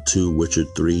Sin 2, Witcher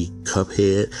 3,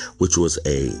 Cuphead, which was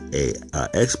a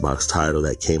Xbox title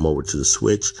that came over to the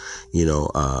Switch.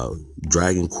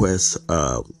 Dragon Quest,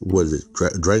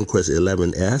 Dragon Quest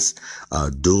 11S,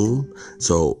 Doom.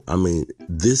 So, I mean,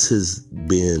 this has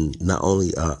been not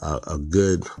only a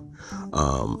good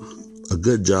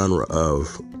genre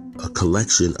of a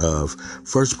collection of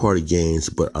first party games,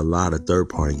 but a lot of third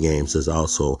party games has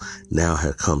also now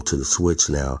have come to the Switch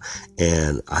now.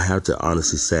 And I have to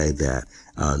honestly say that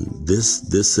this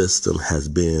system has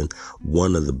been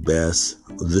one of the best.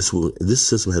 This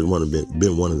system has been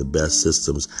one of the best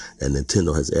systems that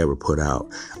Nintendo has ever put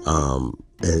out.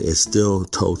 And it still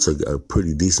totes a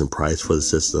pretty decent price for the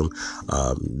system,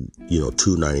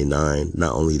 $299.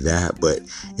 Not only that, but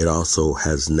it also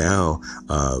has now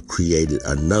created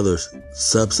another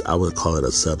I would call it a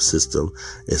subsystem.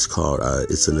 It's called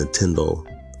it's a Nintendo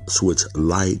Switch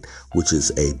Lite, which is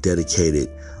a dedicated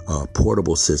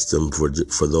portable system for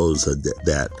those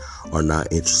that are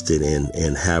not interested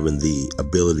in having the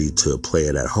ability to play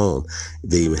it at home.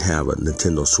 They even have a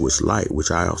Nintendo Switch Lite,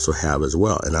 which I also have as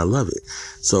well, and I love it.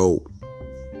 So,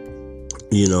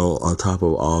 on top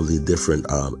of all the different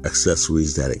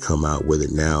accessories that it come out with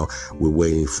it now, we're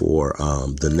waiting for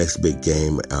the next big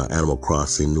game, Animal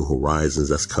Crossing New Horizons,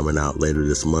 that's coming out later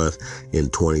this month in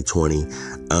 2020.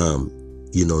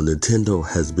 Nintendo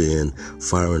has been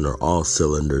firing on all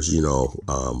cylinders,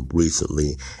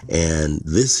 recently. And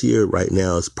this year right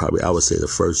now is probably, I would say the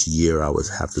first year I would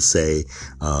have to say,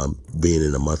 being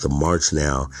in the month of March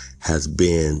now, has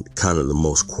been kind of the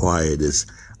most quietest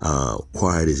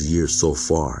year so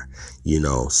far.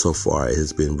 So far it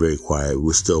has been very quiet.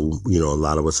 We're still, a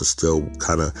lot of us are still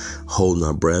kind of holding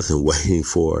our breath and waiting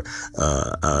for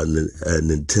a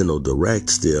Nintendo Direct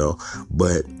still,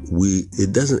 but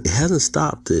it hasn't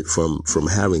stopped it from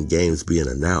having games being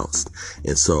announced.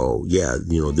 And so,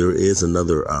 there is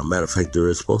another, matter of fact, there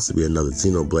is supposed to be another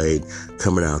Xenoblade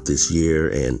coming out this year,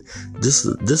 and just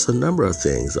a number of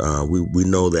things. We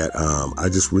know that, I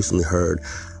just recently heard,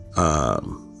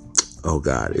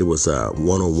 it was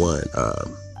 101.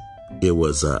 It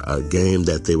was a game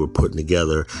that they were putting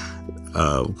together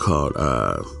called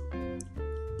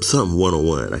something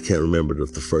 101. I can't remember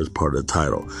the first part of the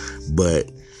title,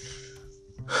 but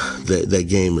that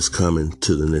game is coming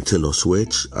to the Nintendo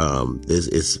Switch.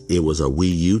 It was a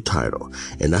Wii U title,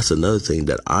 and that's another thing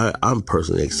that I'm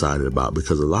personally excited about,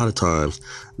 because a lot of times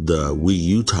the Wii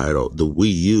U title, the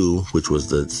Wii U, which was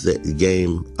the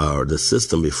game or the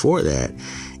system before that,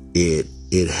 it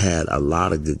had a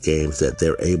lot of good games that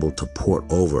they're able to port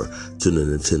over to the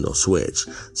Nintendo Switch.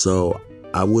 So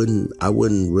I wouldn't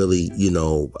really,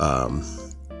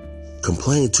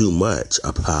 complain too much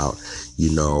about,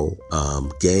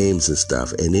 games and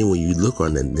stuff. And then when you look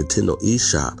on the Nintendo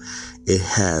eShop, it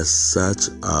has such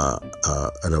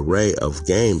an array of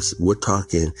games. We're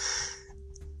talking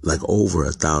like over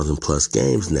 1,000+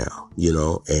 games now,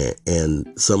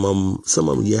 and some of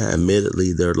them, yeah,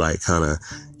 admittedly, they're like kind of,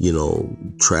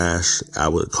 trash. I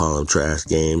would call them trash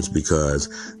games, because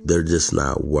they're just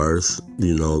not worth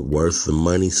the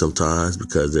money sometimes,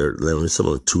 because they're some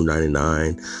of them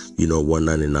 $2.99,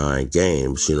 $1.99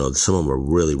 games. Some of them are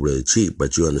really, really cheap,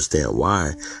 but you understand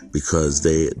why, because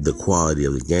the quality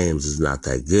of the games is not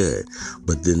that good.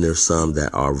 But then there's some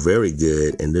that are very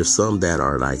good, and there's some that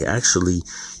are like actually,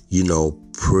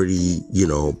 pretty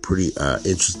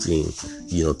interesting,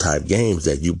 type games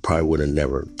that you probably would have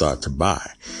never thought to buy.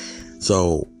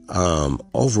 So,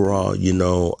 overall,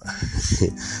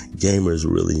 gamers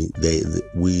really,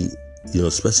 we,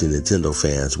 especially Nintendo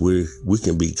fans, we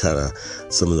can be kind of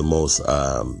some of the most,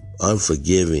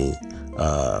 unforgiving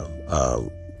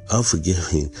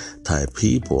type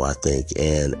people, I think.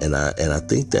 And I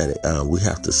think that, we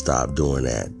have to stop doing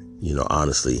that.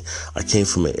 Honestly, I came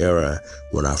from an era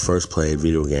when I first played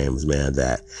video games, man,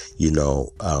 that, we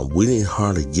didn't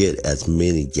hardly get as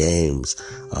many games,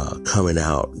 coming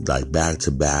out like back to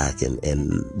back. And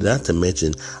not to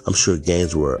mention, I'm sure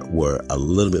games were a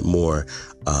little bit more,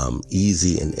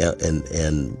 easy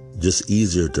and just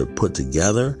easier to put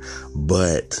together.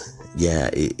 But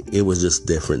yeah, it was just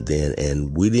different then.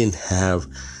 And we didn't have,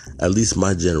 at least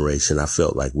my generation, I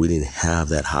felt like we didn't have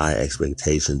that high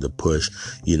expectation to push,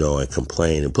 and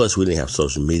complain. And plus, we didn't have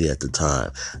social media at the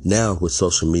time. Now with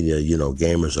social media,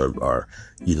 gamers are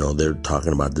they're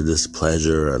talking about the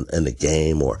displeasure in the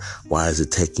game, or why is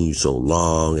it taking you so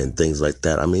long, and things like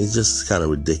that. I mean, it's just kind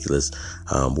of ridiculous.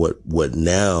 What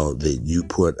now that you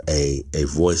put a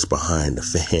voice behind the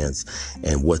fans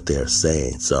and what they're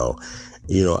saying. So,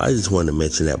 I just wanted to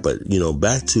mention that. But,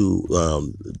 back to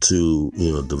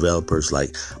developers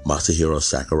like Masahiro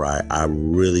Sakurai, I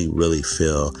really, really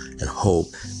feel and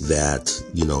hope that,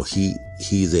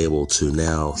 he's able to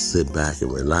now sit back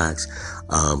and relax.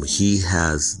 He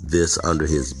has this under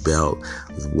his belt,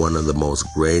 one of the most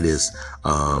greatest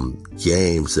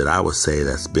games that I would say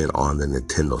that's been on the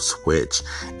Nintendo Switch.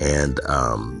 And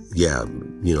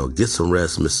get some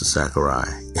rest, Mr. Sakurai.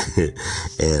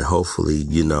 And hopefully,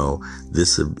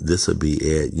 this will be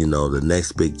it. The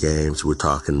next big games, we're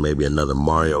talking maybe another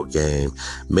Mario game,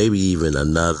 maybe even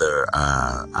another,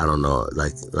 I don't know,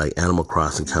 like Animal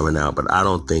Crossing coming out. But I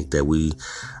don't think that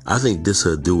I think this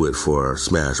will do it for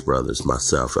Smash Brothers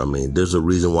myself. I mean, there's a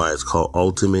reason why it's called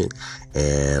Ultimate.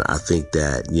 And I think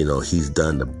that, he's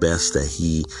done the best that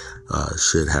he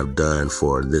should have done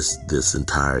for this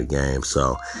entire game.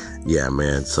 So, yeah,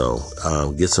 man. So,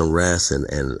 get some rest.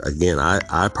 And again,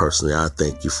 I personally, I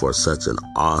thank you for such an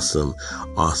awesome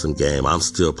game. I'm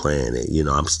still playing it.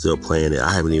 I'm still playing it.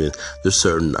 I haven't even, there's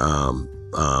certain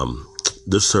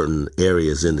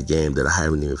areas in the game that I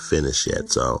haven't even finished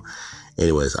yet. So,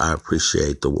 anyways, I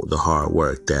appreciate the hard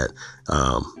work that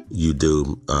you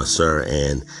do, sir.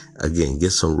 And again,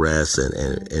 get some rest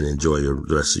and enjoy the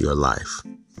rest of your life.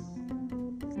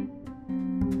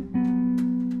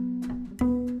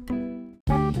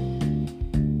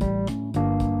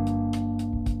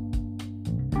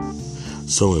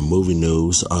 So in movie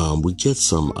news, we get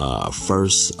some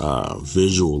first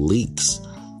visual leaks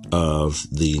of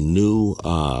the new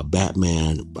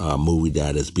Batman movie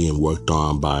that is being worked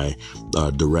on by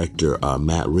director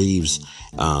Matt Reeves.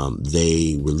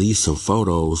 They released some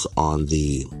photos on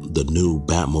the new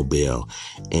Batmobile,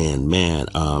 and man,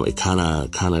 it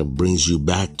kind of brings you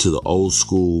back to the old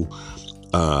school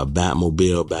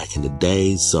Batmobile back in the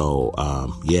day. So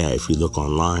if you look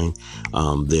online,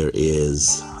 there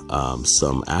is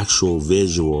some actual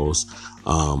visuals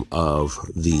of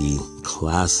the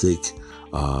classic.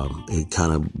 It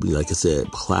kind of, like I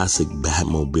said, classic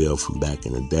Batmobile from back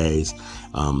in the days.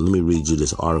 Let me read you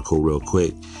this article real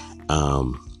quick.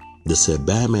 That said,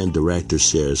 Batman director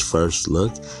shares first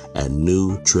look at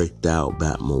new tricked out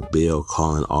Batmobile,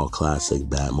 calling all classic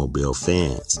Batmobile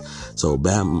fans. So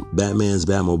Batman's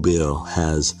Batmobile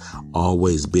has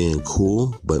always been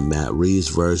cool, but Matt Reeves'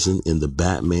 version in the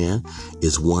Batman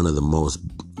is one of the most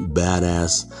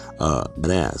badass.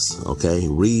 Okay,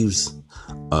 Reeves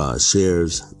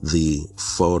shares the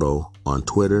photo on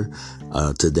Twitter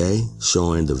today,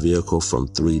 showing the vehicle from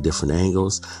 3 different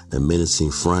angles. The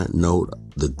menacing front note,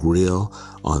 the grille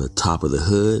on the top of the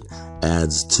hood,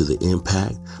 adds to the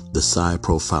impact. The side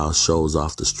profile shows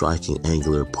off the striking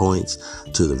angular points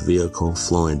to the vehicle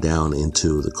flowing down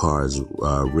into the car's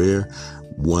rear,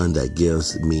 one that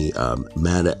gives me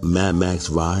Mad Max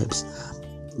vibes.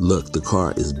 Look, the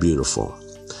car is beautiful.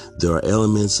 There are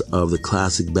elements of the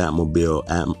classic Batmobile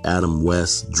Adam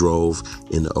West drove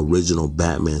in the original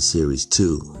Batman series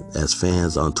too, as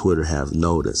fans on Twitter have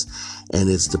noticed, and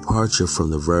its departure from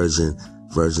the version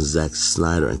Zack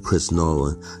Snyder and Chris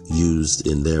Nolan used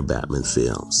in their Batman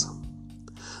films.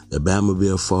 The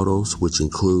Batmobile photos, which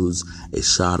includes a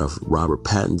shot of Robert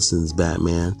Pattinson's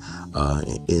Batman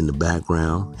in the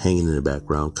background, hanging in the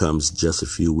background, comes just a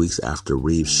few weeks after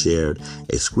Reeves shared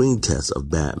a screen test of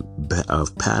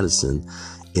Pattinson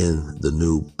in the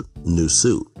new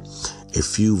suit. A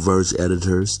few Verge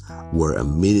editors were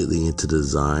immediately into the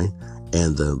design,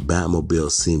 and the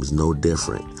Batmobile seems no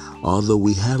different. Although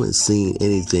we haven't seen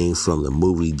anything from the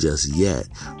movie just yet,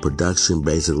 production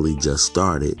basically just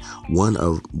started.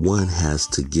 One has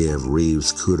to give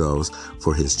Reeves kudos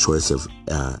for his choice of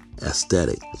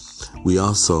aesthetic. We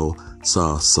also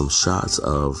saw some shots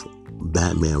of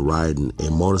Batman riding a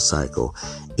motorcycle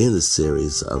in the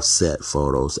series of set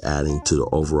photos, adding to the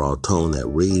overall tone that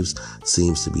Reeves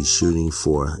seems to be shooting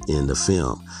for in the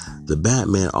film. The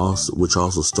Batman, which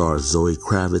also stars Zoe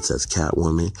Kravitz as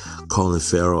Catwoman, Colin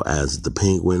Farrell as the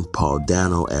Penguin, Paul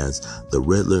Dano as the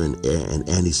Riddler, and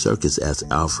Andy Serkis as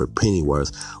Alfred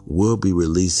Pennyworth, will be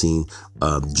releasing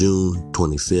June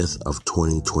 25th of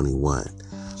 2021.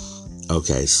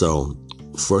 Okay, so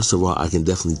first of all, I can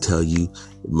definitely tell you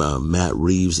Matt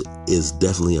Reeves is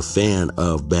definitely a fan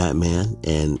of Batman,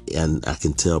 and I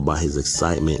can tell by his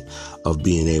excitement of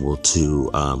being able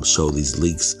to show these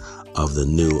leaks of the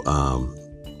new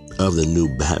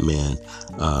Batman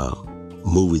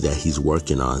movie that he's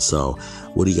working on. So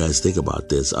what do you guys think about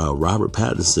this? Robert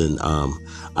Pattinson,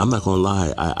 I'm not gonna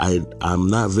lie, I'm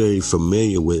not very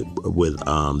familiar with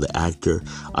the actor.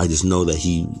 I just know that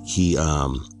he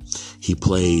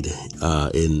played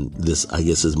in this, I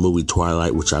guess, his movie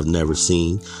Twilight, which I've never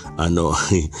seen. I know,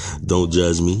 don't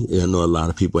judge me. I know a lot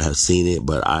of people have seen it,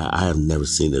 but I have never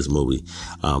seen this movie.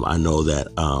 I know that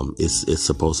it's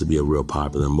supposed to be a real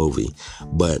popular movie,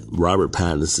 but Robert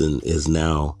Pattinson is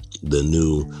now the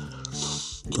new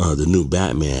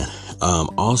Batman.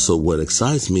 Also, what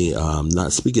excites me,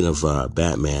 not speaking of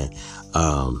Batman,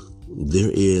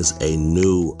 there is a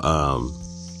new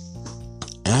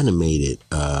animated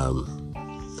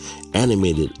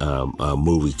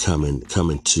movie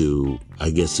coming to, I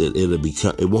guess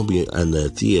it won't be in the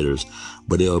theaters,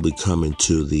 but it'll be coming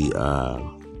to the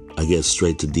I guess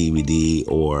straight to DVD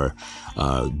or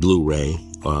Blu-ray,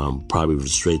 probably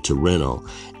straight to rental.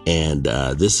 And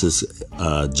this is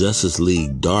Justice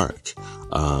League Dark.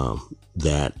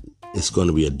 That it's going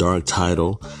to be a dark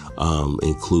title.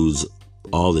 Includes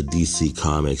all the DC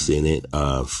comics in it,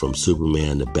 from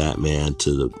Superman to Batman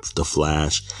to the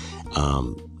Flash.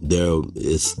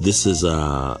 This is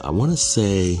I want to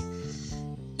say,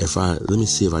 let me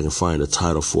see if I can find a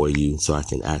title for you so I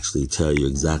can actually tell you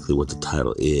exactly what the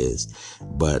title is.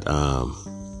 But let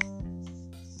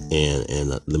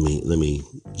me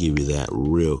give you that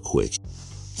real quick.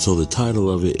 So the title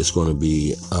of it is going to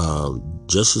be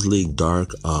Justice League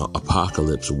Dark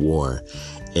Apocalypse War,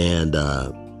 and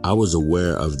I was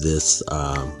aware of this.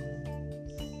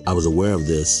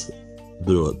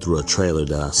 Through a trailer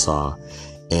that I saw,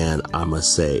 and I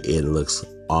must say it looks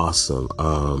awesome.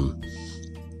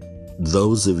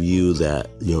 Those of you that,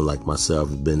 like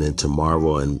myself, have been into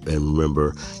Marvel and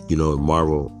remember,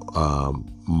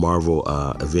 Marvel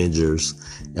Avengers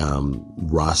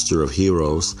roster of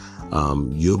heroes,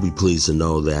 you'll be pleased to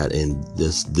know that in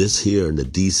this here, in the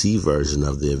DC version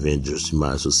of the Avengers, you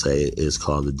might as well say it's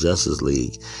called the Justice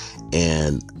League,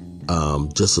 and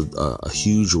just a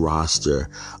huge roster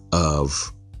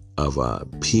of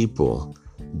people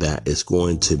that is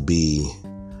going to be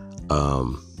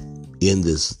in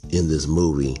this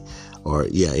movie,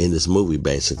 in this movie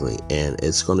basically, and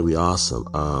it's going to be awesome.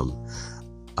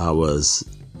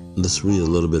 Let's read a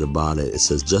little bit about it. It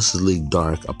says Justice League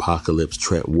Dark Apocalypse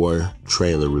War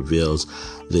trailer reveals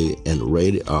the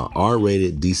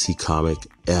R-rated DC comic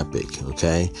epic.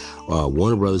 Okay,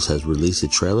 Warner Brothers has released a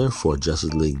trailer for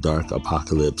Justice League Dark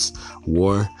Apocalypse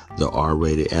War, the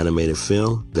R-rated animated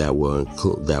film that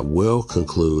will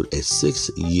conclude a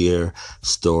 6-year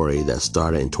story that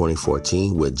started in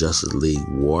 2014 with Justice League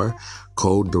War,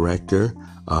 co-director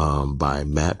by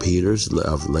Matt Peters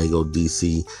of Lego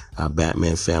DC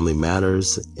Batman Family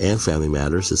Matters,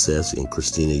 it says, and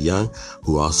Christina Young,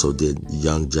 who also did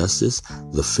Young Justice.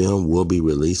 The film will be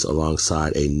released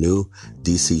alongside a new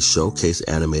DC Showcase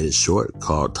animated short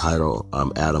titled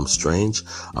Adam Strange.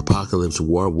 Apocalypse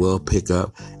War will pick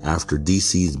up after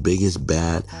DC's biggest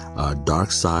bad,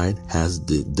 Darkseid, has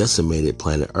decimated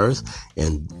planet Earth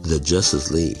and the Justice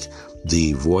League.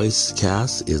 The voice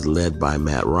cast is led by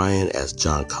Matt Ryan as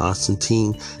John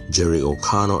Constantine, Jerry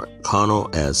O'Connell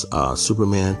as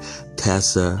Superman,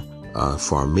 Tessa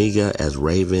Farmiga as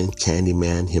Raven,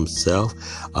 Candyman himself.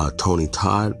 Tony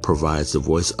Todd provides the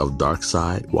voice of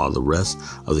Darkseid, while the rest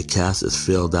of the cast is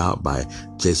filled out by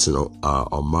Jason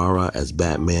O'Mara as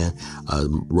Batman,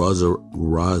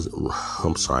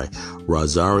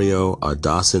 Rosario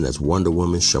Dawson as Wonder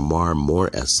Woman, Shamar Moore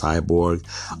as Cyborg,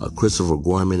 Christopher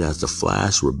Gorman as The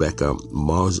Flash, Rebecca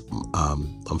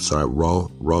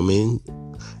Romain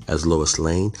as Lois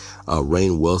Lane,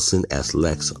 Rainn Wilson as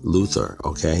Lex Luthor.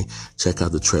 Okay, check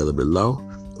out the trailer below,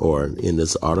 or in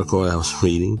this article I was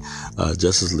reading.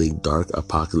 Justice League Dark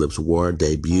Apocalypse War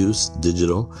debuts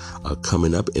digital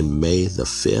coming up in May the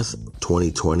 5th,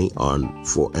 2020 and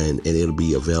it'll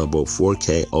be available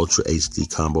 4K Ultra HD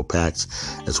combo packs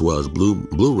as well as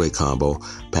Blu-ray combo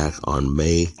pack on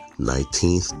May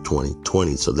 19th,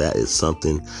 2020. So that is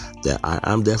something that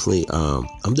I'm definitely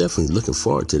looking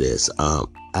forward to this.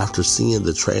 After seeing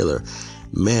the trailer,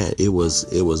 man, it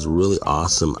was really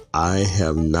awesome. I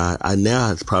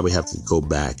now probably have to go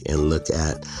back and look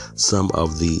at some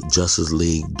of the Justice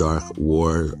League Dark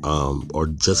War, or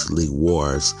Justice League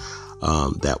Wars,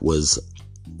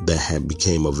 that had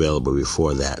became available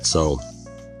before that. So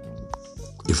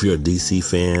if you're a DC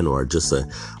fan or just a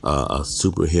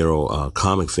superhero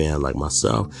comic fan like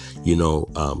myself,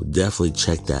 definitely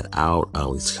check that out.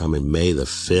 It's coming May the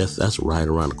 5th. That's right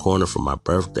around the corner from my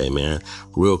birthday, man.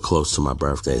 Real close to my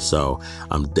birthday. So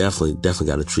I'm definitely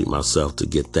got to treat myself to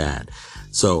get that.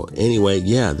 So anyway,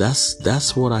 yeah,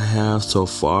 that's what I have so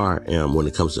far when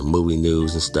it comes to movie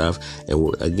news and stuff.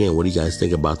 And again, what do you guys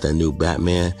think about the new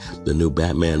Batman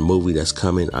movie that's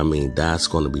coming? I mean, that's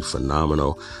going to be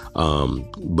phenomenal.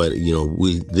 But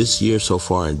this year so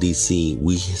far in DC,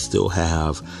 we still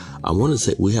have,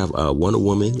 we have Wonder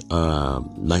Woman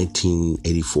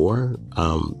 1984.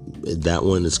 That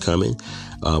one is coming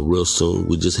real soon.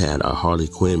 We just had a Harley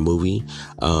Quinn movie,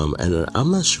 and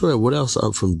I'm not sure what else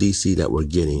from DC that we're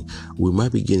getting. We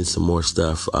might be getting some more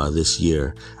stuff this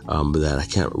year that I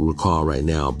can't recall right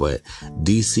now. But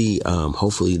DC,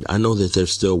 hopefully, I know that they're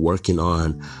still working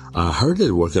on. I heard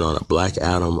they're working on a Black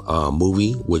Adam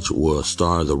movie, which will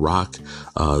star The Rock.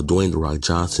 Dwayne The Rock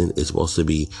Johnson is supposed to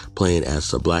be playing as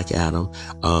the Black Adam.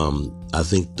 I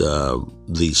think the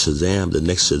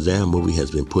next Shazam movie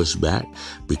has been pushed back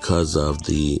because of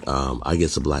the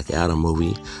Black Adam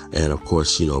movie, and of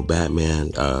course,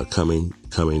 Batman coming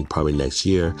probably next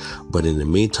year. But in the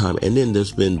meantime, and then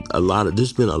there's been a lot of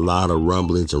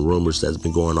rumblings and rumors that's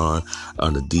been going on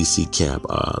the DC camp.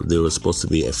 There was supposed to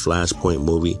be a Flashpoint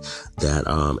movie that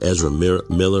Ezra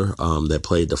Miller that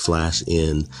played the Flash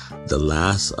in the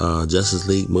last Justice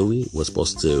League movie was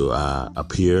supposed to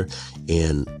appear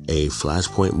in a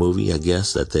Flashpoint movie. I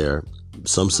guess that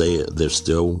some say they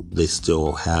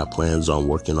still have plans on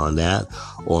working on that.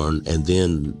 And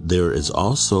then there is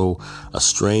also a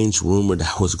strange rumor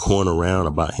that was going around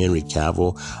about Henry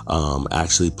Cavill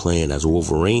actually playing as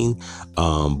Wolverine.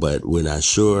 But we're not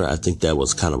sure. I think that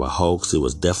was kind of a hoax. It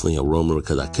was definitely a rumor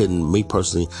because I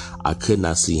could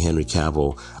not see Henry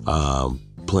Cavill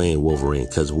playing Wolverine,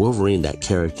 because Wolverine, that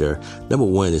character, number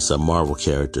one, it's a Marvel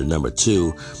character. Number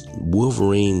two,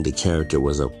 Wolverine, the character,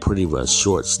 was a pretty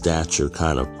short stature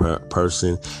kind of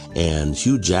person, and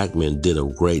Hugh Jackman did a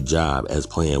great job as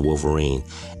playing Wolverine,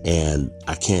 and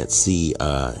I can't see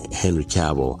Henry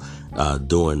Cavill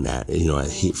doing that.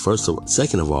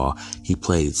 Second of all, he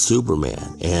played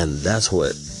Superman, and that's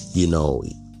what,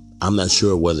 I'm not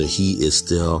sure whether he is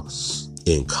still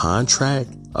in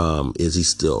contract. Is he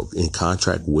still in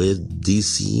contract with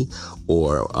DC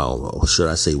or should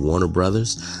I say Warner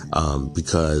Brothers?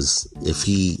 Because if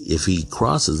he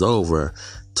crosses over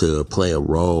to play a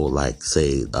role like,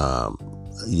 say, to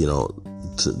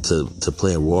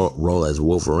play a role as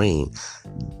Wolverine,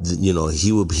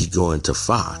 he would be going to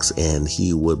Fox, and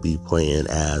he would be playing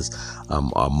as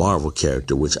a Marvel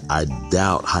character, which I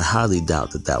highly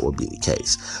doubt that would be the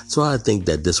case. So I think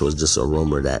that this was just a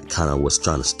rumor that kind of was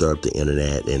trying to stir up the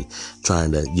internet and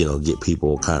trying to, get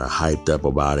people kind of hyped up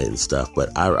about it and stuff.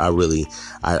 But I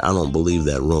don't believe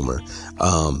that rumor.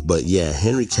 But yeah,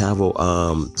 Henry Cavill,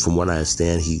 from what I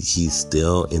understand, he's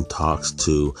still in talks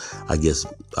to, I guess,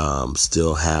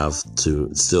 still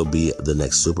be the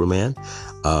next Superman.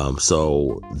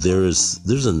 So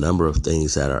there's a number of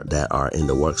things that are in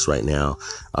the works right now,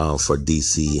 for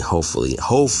DC. Hopefully,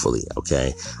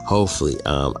 okay. Hopefully,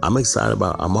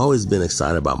 I've always been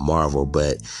excited about Marvel,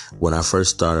 but when I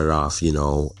first started off,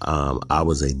 I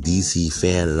was a DC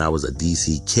fan and I was a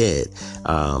DC kid.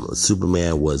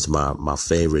 Superman was my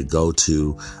favorite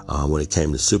go-to, when it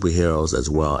came to superheroes, as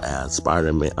well as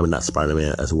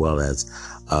as well as,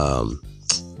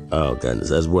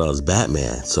 as well as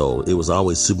Batman. So it was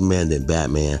always Superman, then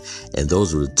Batman, and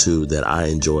those were the two that I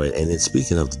enjoyed. And then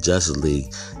speaking of the Justice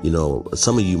League,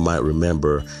 some of you might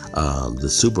remember the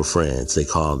Super Friends, they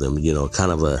called them,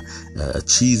 kind of a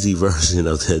cheesy version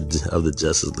of the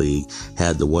Justice League.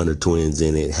 Had the Wonder Twins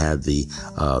in it, had the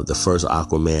first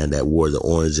Aquaman that wore the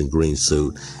orange and green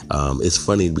suit. It's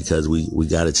funny because we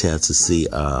got a chance to see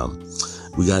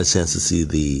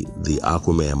the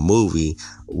Aquaman movie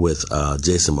with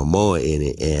Jason Momoa in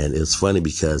it, and it's funny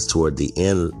because toward the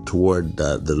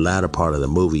latter part of the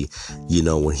movie,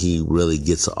 when he really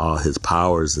gets all his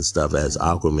powers and stuff as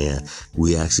Aquaman,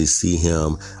 we actually see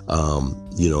him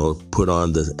put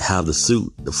on have the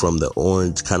suit from the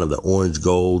orange, kind of the orange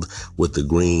gold with the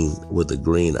green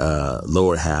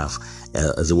lower half,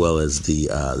 as well as the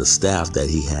staff that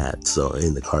he had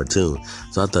in the cartoon.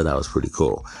 So I thought that was pretty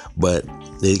cool. But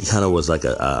it kind of was like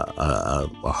a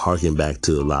harken back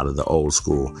to a lot of the old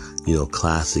school,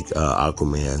 classic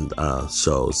Aquaman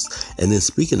shows. And then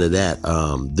speaking of that,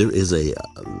 there is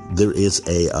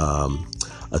a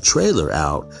trailer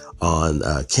out on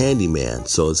Candyman.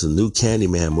 So it's a new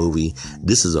Candyman movie.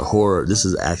 This is a horror. This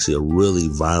is actually a really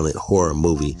violent horror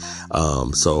movie.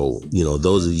 So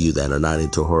those of you that are not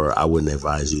into horror, I wouldn't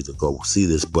advise you to go see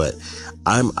this. But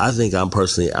I'm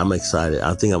excited.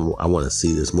 I think I want to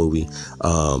see this movie.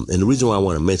 And the reason why I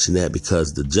want to mention that,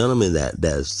 because the gentleman that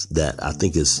I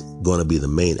think is going to be the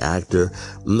main actor,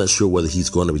 I'm not sure whether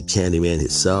he's going to be Candyman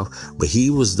himself, but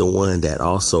he was the one that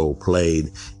also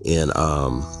played in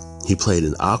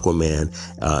Aquaman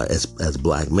as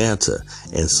Black Manta,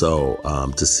 and so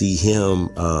to see him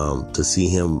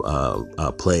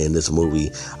play in this movie,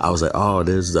 I was like, oh,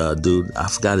 there's a dude, I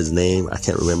forgot his name, I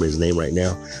can't remember his name right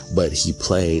now, but he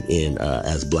played in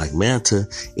as Black Manta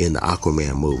in the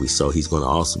Aquaman movie, so he's going to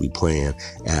also be playing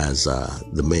as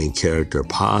the main character,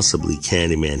 possibly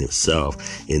Candyman himself,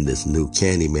 in this new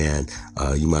Candyman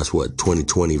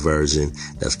 2020 version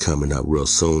that's coming up real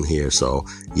soon here. So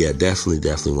yeah, definitely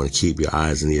want to keep your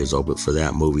eyes and ears open for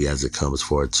that movie as it comes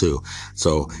forward too.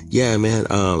 So yeah, man,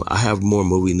 I have more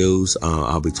movie news.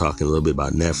 I'll be talking a little bit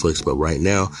about Netflix, but right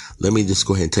now, let me just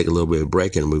go ahead and take a little bit of a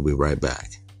break and we'll be right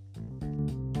back.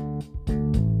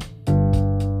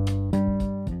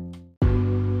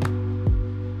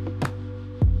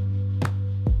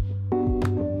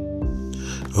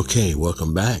 Okay,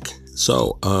 welcome back.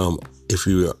 So, if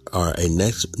you are a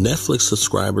Netflix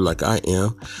subscriber like I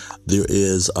am, there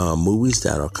is movies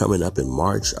that are coming up in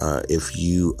March. If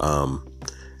you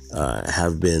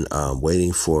have been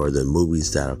waiting for the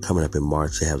movies that are coming up in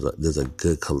March, there's a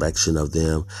good collection of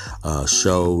them.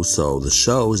 Shows. So the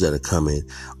shows that are coming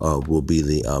will be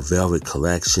the Velvet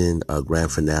Collection,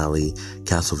 grand finale,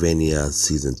 Castlevania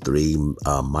season 3,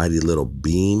 Mighty Little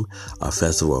Beam,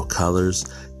 Festival of Colors,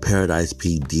 Paradise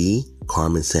PD,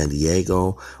 Carmen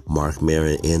Sandiego, Mark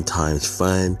Maron, End Times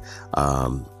Fun,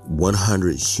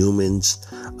 100 Humans,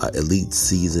 Elite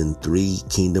Season 3,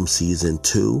 Kingdom Season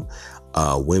 2,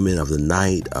 Women of the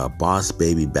Night, Boss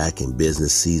Baby Back in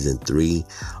Business Season 3,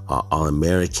 All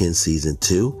American Season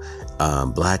 2,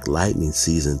 Black Lightning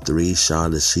Season 3,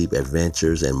 Shaun the Sheep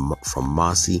Adventures, and from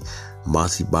Mossy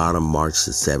Bottom, March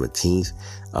the 17th.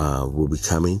 Will be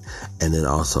coming. And then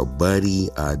also Buddy,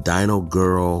 Dino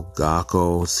Girl,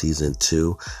 Gakko Season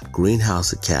 2,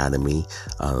 Greenhouse Academy,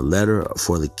 Letter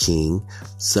for the King,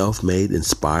 Self-Made,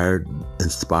 inspired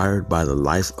by the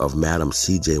life of Madam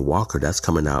C.J. Walker. That's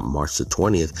coming out March the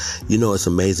 20th. It's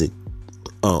amazing.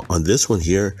 On this one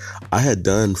here, I had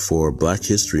done for Black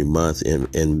History Month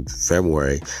in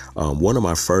February, one of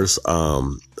my first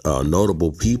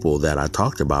notable people that I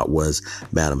talked about was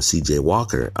Madam C.J.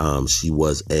 Walker. She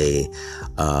was a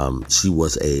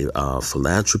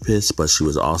philanthropist, but she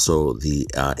was also the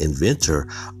inventor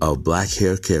of black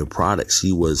hair care products.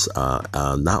 She was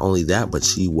not only that, but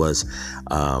she was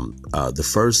the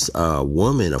first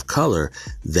woman of color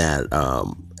that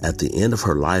at the end of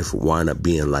her life wound up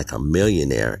being like a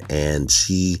millionaire. And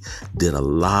she did a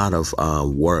lot of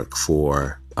work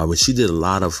for, she did a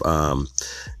lot of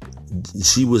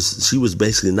she was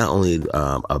basically not only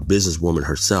a businesswoman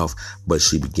herself, but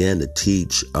she began to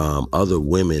teach other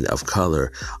women of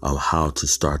color how to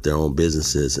start their own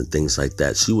businesses and things like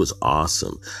that. She was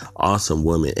awesome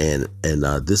woman. And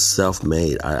this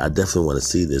Self-Made, I definitely want to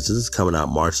see this. This is coming out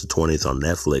March the 20th on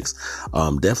Netflix.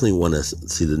 Definitely want to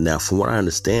see this. Now, from what I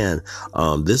understand,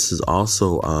 this is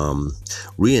also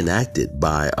reenacted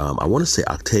by I want to say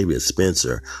Octavia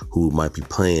Spencer, who might be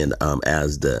playing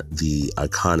as the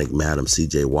iconic Madam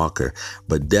C.J. Walker.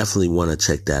 But definitely want to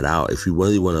check that out if you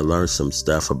really want to learn some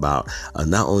stuff about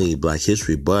not only Black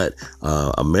history, but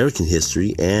American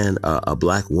history, and a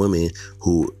Black woman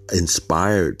who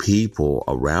inspired people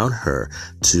around her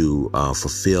to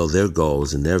fulfill their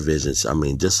goals and their visions. I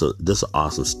mean, just an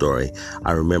awesome story.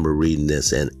 I remember reading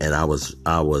this, and I was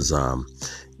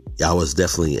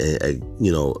definitely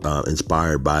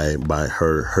inspired by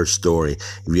her story.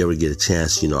 If you ever get a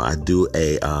chance, I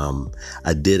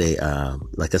did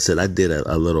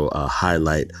a little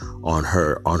highlight on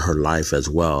her life as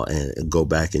well, and go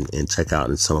back and check out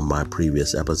in some of my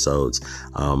previous episodes,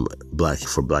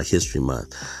 for Black History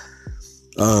Month.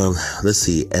 Let's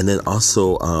see. And then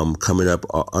also, coming up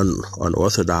on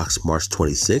Unorthodox March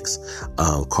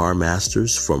 26th, Car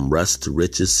Masters From Rust to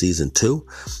Riches Season 2,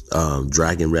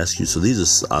 Dragon Rescue. So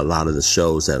these are a lot of the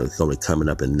shows that are going to be coming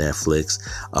up in Netflix,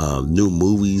 new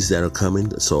movies that are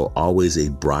coming. So Always a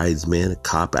Bridesman,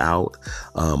 Cop Out,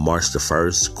 March the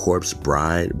 1st, Corpse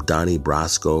Bride, Donnie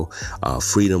Brasco,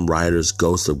 Freedom Riders,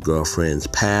 Ghost of Girlfriends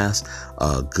Past,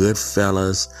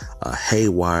 Goodfellas,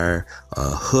 Haywire,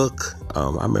 Hook.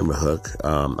 I remember Hook.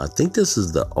 I think this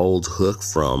is the old Hook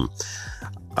from,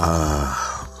 I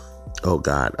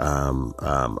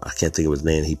can't think of his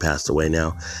name. He passed away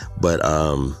now, but,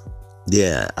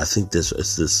 yeah, I think this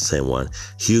is the same one.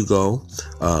 Hugo,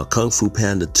 Kung Fu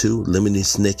Panda 2, Lemony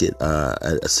Snicket,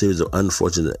 a series of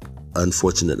unfortunate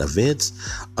events,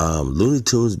 Looney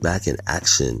Tunes Back in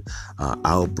Action,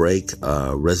 Outbreak,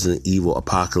 Resident Evil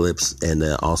Apocalypse, and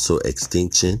then also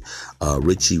Extinction,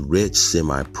 Richie Rich,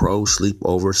 Semi-Pro,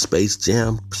 Sleepover, Space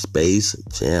Jam,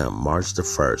 March the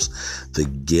 1st, The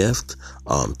Gift,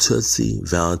 Tootsie,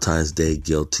 Valentine's Day,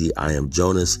 Guilty, I Am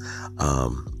Jonas,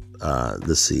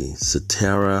 let's see,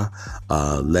 Satara,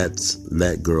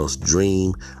 Let Girls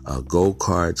Dream,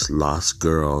 Go-Karts, Lost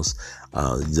Girls,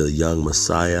 The Young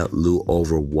Messiah, Lou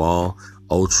Overwall,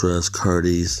 Ultras,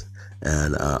 Curtis,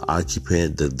 and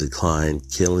Occupant, The Decline,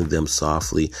 Killing Them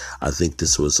Softly. I think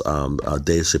this was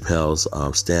Dave Chappelle's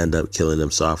stand-up, Killing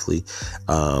Them Softly.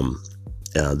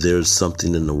 There's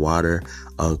Something in the Water,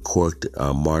 Uncorked,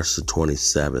 March the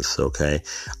 27th, okay?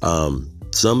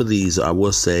 Some of these, I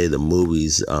will say, the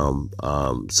movies, some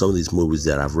of these movies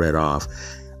that I've read off,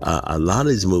 a lot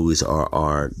of these movies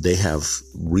they have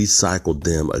recycled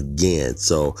them again.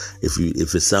 So if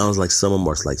it sounds like some of them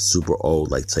are like super old,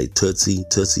 like say Tootsie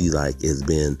like has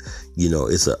been,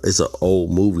 it's an old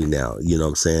movie now, you know what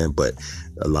I'm saying? But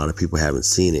a lot of people haven't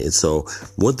seen it. And so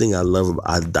one thing I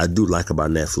do like about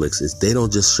Netflix is they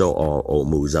don't just show all old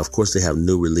movies. Of course, they have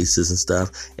new releases and stuff.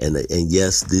 And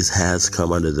yes, this has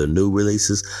come under the new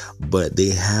releases, but they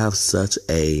have such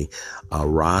a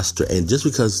roster. And just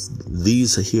because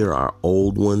these here are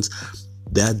old ones,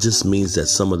 that just means that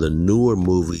some of the newer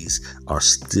movies are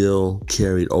still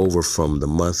carried over from the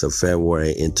month of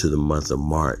February into the month of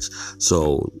March.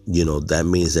 So, that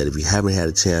means that if you haven't had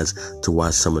a chance to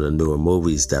watch some of the newer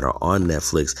movies that are on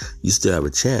Netflix, you still have a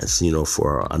chance,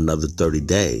 for another 30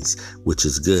 days, which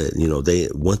is good.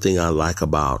 One thing I like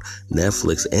about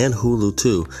Netflix and Hulu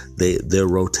too, their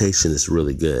rotation is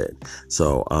really good.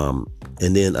 So,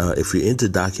 and then, if you're into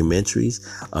documentaries,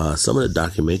 some of the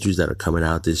documentaries that are coming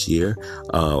out this year,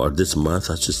 or this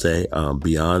month, I should say,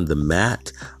 Beyond the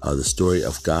Mat, the Story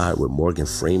of God with Morgan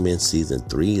Freeman, season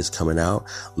 3 is coming out.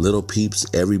 Little Peeps,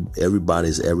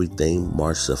 Everybody's Everything,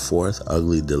 March the 4th.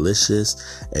 Ugly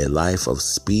Delicious, A Life of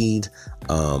Speed,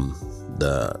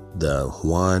 the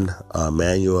Juan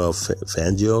Manuel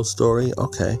Fangio story.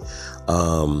 Okay.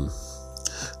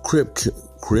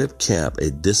 Crip Camp, a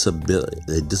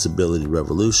disability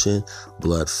revolution,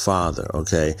 Blood Father.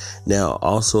 Okay. Now,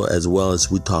 also, as well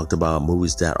as we talked about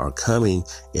movies that are coming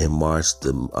in March,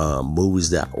 the movies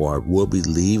that will be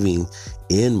leaving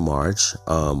in March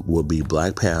will be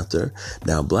Black Panther.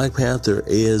 Now, Black Panther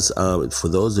is, for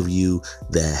those of you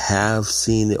that have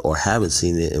seen it or haven't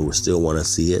seen it and will still want to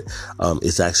see it,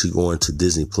 it's actually going to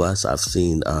Disney Plus. I've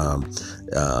seen,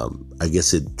 I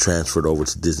guess it transferred over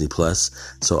to Disney Plus.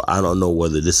 So I don't know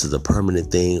whether this is a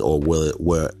permanent thing or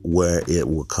where it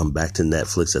will come back to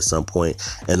Netflix at some point.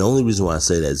 And the only reason why I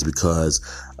say that is because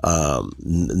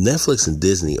Netflix and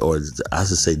Disney, or I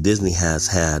should say Disney, has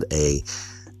had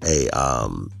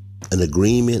an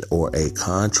agreement or a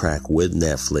contract with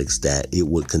Netflix that it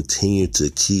would continue to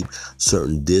keep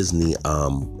certain Disney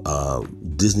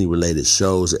related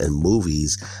shows and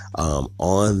movies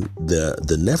on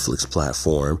the Netflix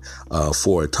platform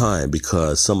for a time,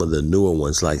 because some of the newer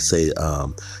ones, like say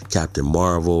Captain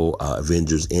Marvel,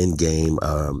 Avengers Endgame,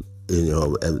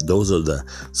 those are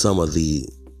some of the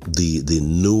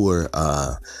newer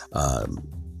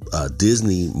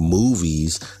Disney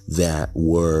movies that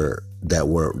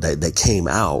came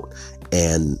out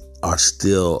and are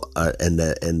still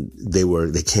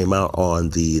they came out on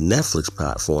the Netflix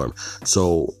platform.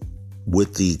 So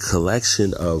with the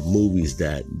collection of movies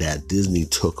that Disney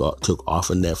took off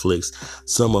of Netflix,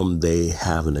 some of them, they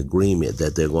have an agreement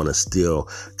that they're going to still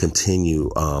continue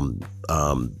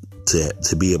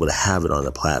to be able to have it on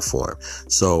the platform.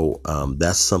 So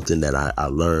that's something that I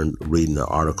learned reading the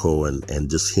article and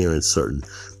just hearing certain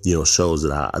shows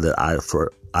that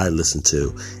I listen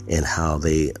to, and how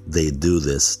they do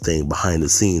this thing behind the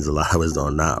scenes. A lot of us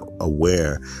are not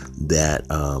aware that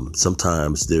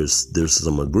sometimes there's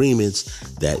some agreements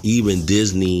that even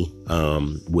Disney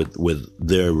with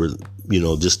their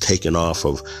just taking off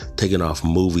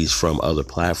movies from other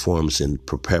platforms in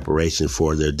preparation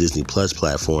for their Disney Plus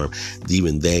platform.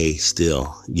 Even they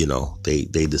still they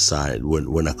decide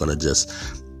we're not going to just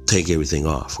take everything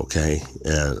off, okay?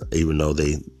 Even though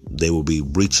they will be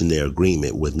breaching their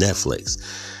agreement with Netflix.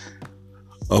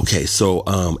 Okay, so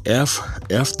F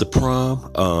the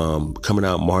Prom coming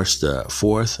out March the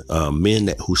 4th.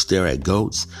 Men Who Stare at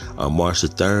Goats March the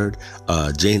 3rd.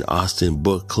 Jane Austen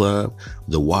Book Club.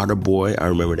 The Water Boy. I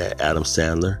remember that, Adam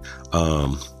Sandler.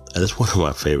 That's one of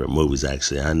my favorite movies,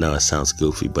 actually. I know it sounds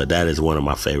goofy, but that is one of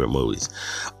my favorite movies.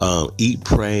 Eat,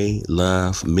 Pray,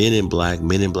 Love, Men in Black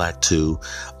 2,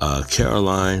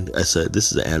 Caroline. This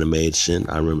is an animation.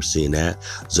 I remember seeing that.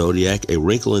 Zodiac, A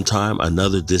Wrinkle in Time,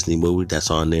 another Disney movie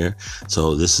that's on there.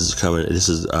 So this is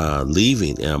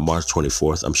leaving March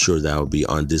 24th. I'm sure that will be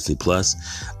on Disney Plus.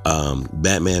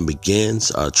 Batman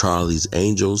Begins, Charlie's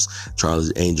Angels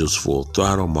Full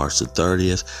Throttle, March the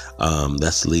 30th.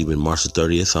 That's leaving March the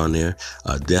 30th on there.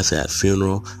 Death at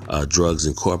Funeral, Drugs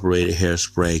Incorporated,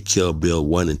 Hairspray, Kill Bill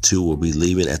 1 and 2 will be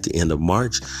leaving at the end of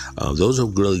March. Those are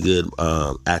really good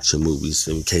action movies,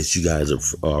 in case you guys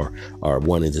are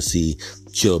wanting to see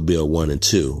Kill Bill 1 and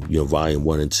 2, volume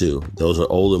 1 and 2. Those are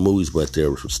older movies, but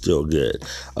they're still good.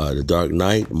 The Dark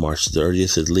Knight, March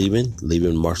 30th is leaving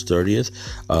March 30th.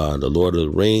 The Lord of the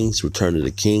Rings, Return of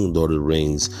the King, Lord of the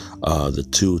Rings, The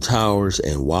Two Towers,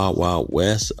 and Wild Wild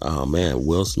West.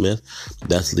 Will Smith,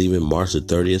 that's leaving March the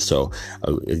 30th. So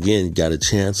again, got a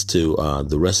chance to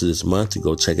the rest of this month to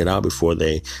go check it out before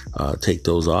they take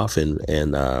those off and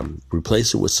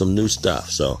replace it with some new stuff.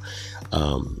 So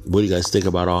what do you guys think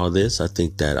about all of this? I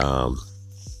think that,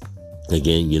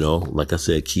 again, like I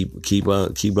said, keep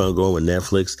on going with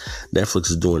Netflix. Netflix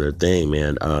is doing their thing,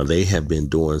 man. They have been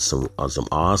doing some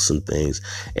awesome things,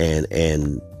 and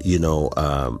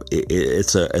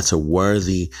it's a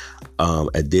worthy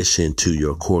addition to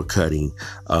your cord cutting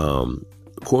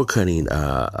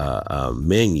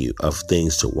menu of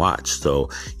things to watch. So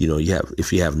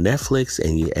if you have Netflix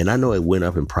and I know it went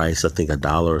up in price, I think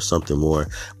 $1 or something more,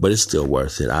 but it's still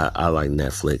worth it. I like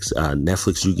Netflix.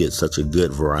 Netflix, you get such a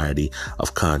good variety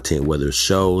of content, whether it's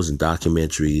shows and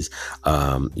documentaries,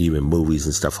 even movies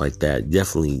and stuff like that.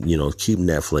 Definitely, keep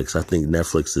Netflix. I think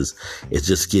Netflix is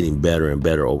just getting better and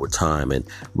better over time, and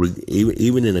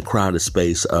even in a crowded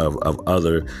space of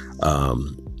other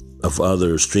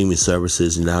streaming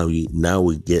services. Now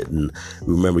we're getting,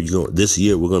 remember, this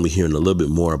year we're going to be hearing a little bit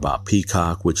more about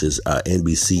Peacock, which is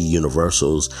NBC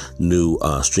Universal's new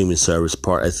streaming service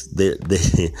part.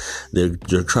 They're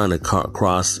trying to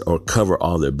cross or cover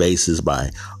all their bases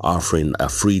by offering a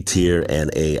free tier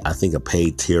and I think a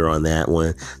paid tier on that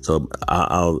one. So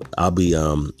I'll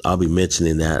be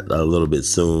mentioning that a little bit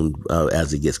soon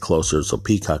as it gets closer. So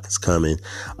Peacock is coming.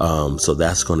 So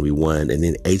that's going to be one, and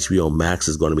then HBO Max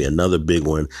is going to be another big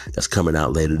one that's coming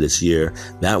out later this year.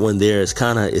 That one there is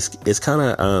kind of, it's kind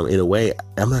of, in a way,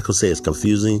 I'm not gonna say it's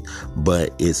confusing,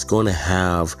 but it's going to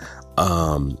have,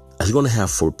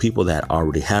 for people that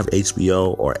already have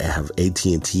HBO or have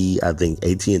AT&T, I think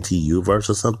AT&T Uverse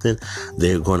or something,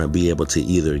 they're going to be able to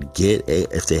either get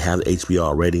if they have HBO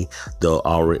already,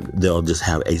 they'll just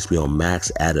have HBO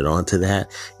Max added on to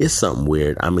that. It's something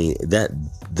weird. I mean,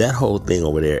 that whole thing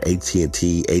over there, AT&T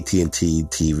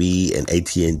TV and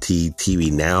AT&T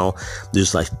TV Now,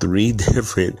 there's like 3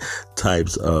 different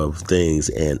types of things.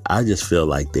 And I just feel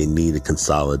like they need to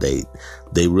consolidate.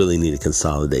 They really need to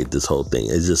consolidate this whole thing.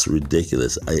 It's just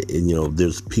ridiculous.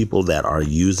 There's people that are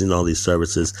using all these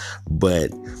services,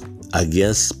 but I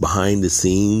guess behind the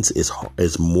scenes,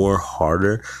 it's more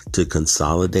harder to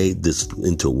consolidate this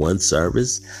into one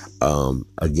service.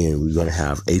 Again, we're going to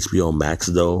have HBO Max,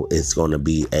 though. It's going to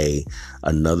be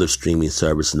another streaming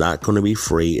service, not going to be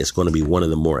free. It's going to be one of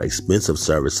the more expensive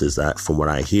services that, from what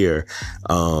I hear,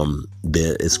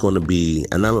 that it's going to be,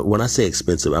 and when I say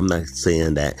expensive, I'm not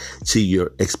saying that,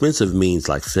 your expensive means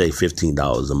like say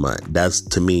 $15 a month.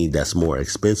 To me, that's more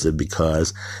expensive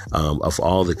because, of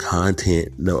all the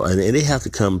content. No, and they have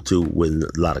to come to with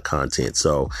a lot of content.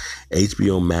 So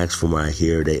HBO Max, from what I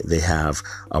hear, they have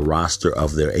a roster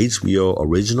of their HBO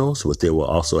originals, but they will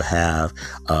also have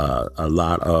a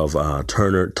lot of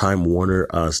Time Warner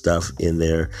stuff in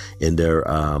their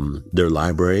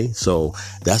library. So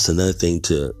that's another thing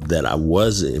that I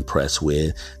was impressed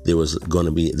with. There's going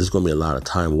to be a lot of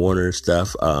Time Warner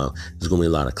stuff. There's going to be a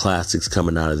lot of classics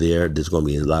coming out of there. There's going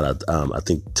to be a lot of I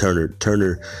think Turner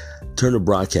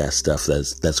Broadcast stuff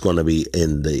that's going to be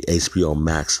in the HBO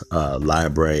Max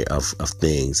library of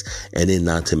things. And then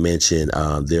not to mention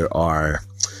there are,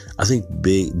 I think,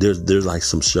 there's like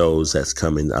some shows that's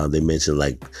coming. They mentioned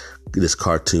like this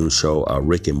cartoon show,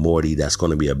 Rick and Morty. That's going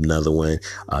to be another one.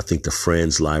 I think the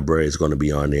Friends library is going to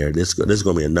be on there. There's going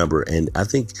to be a number. And I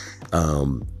think,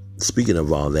 speaking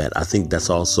of all that, I think that's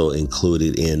also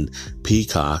included in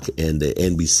Peacock and the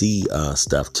NBC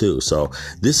stuff too. So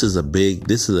this is a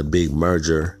big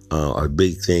merger, or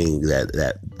big thing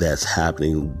that's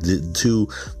happening. Two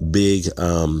big,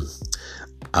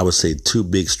 I would say 2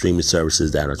 big streaming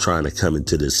services that are trying to come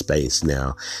into this space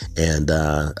now. And,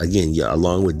 again,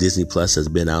 along with Disney Plus has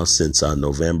been out since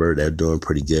November. They're doing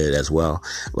pretty good as well.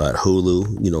 But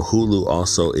Hulu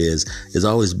also is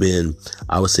always been,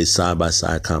 I would say, side by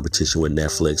side competition with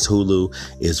Netflix. Hulu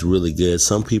is really good.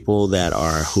 Some people that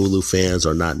are Hulu fans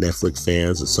are not Netflix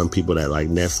fans, and some people that like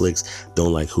Netflix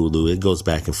don't like Hulu. It goes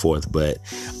back and forth, but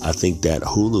I think that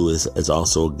Hulu is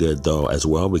also good though as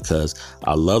well, because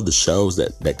I love the shows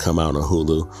that come out on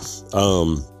Hulu.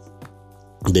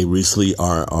 They recently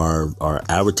are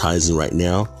advertising right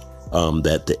now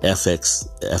that the FX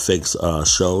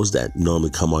shows that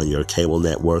normally come on your cable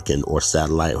network or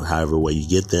satellite, or however way you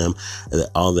get them,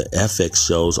 that all the FX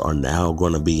shows are now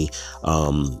going to be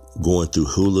going through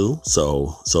Hulu.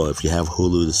 So if you have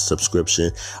Hulu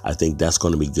subscription, I think that's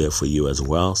going to be good for you as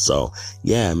well. So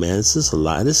yeah, man, this is a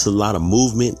lot of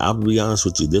movement. I'll be honest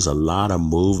with you. There's a lot of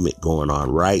movement going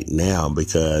on right now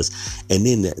and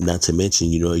then not to mention,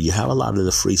 you have a lot of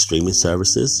the free streaming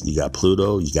services. You got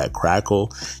Pluto, you got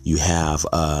Crackle, you have,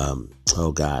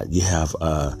 you have,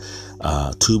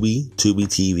 Tubi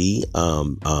TV.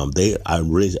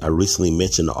 I recently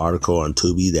mentioned an article on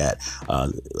Tubi that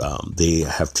they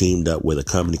have teamed up with a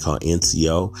company called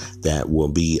NCO that will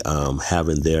be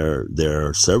having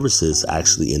their services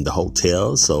actually in the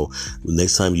hotels. So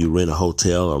next time you rent a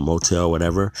hotel or motel or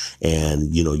whatever,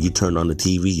 and you turn on the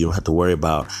TV, you don't have to worry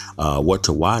about what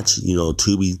to watch.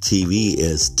 Tubi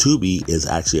is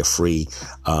actually a free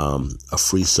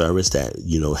service that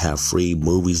have free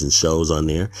movies and shows on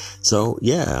there. So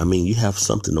yeah, I mean, you have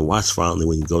something to watch finally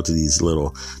when you go to these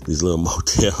little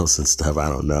motels and stuff. I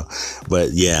don't know,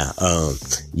 but yeah,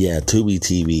 Tubi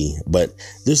TV. But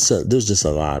there's just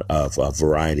a lot of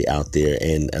variety out there,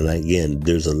 and again,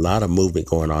 there's a lot of movement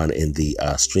going on in the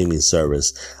streaming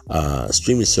service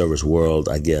world,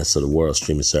 I guess, or the world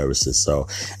streaming services. So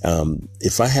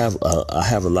if I have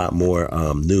a lot more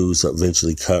news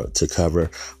eventually to cover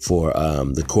for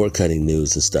the cord cutting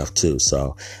news and stuff too.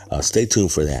 So stay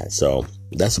tuned for that. So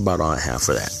that's about all I have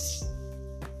for that.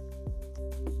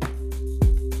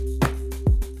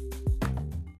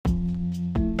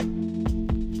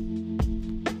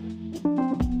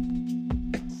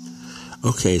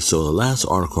 Okay, so the last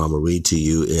article I'm going to read to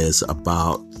you is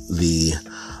about the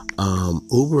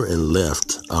Uber and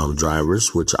Lyft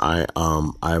drivers, which I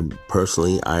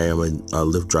personally am a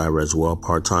Lyft driver as well,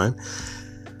 part-time.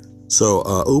 So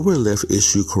Uber and Lyft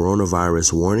issue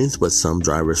coronavirus warnings, but some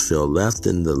drivers feel left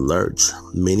in the lurch.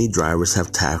 Many drivers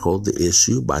have tackled the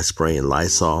issue by spraying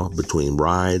Lysol between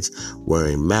rides,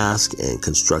 wearing masks, and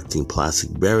constructing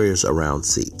plastic barriers around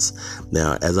seats.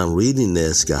 Now, as I'm reading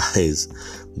this, guys,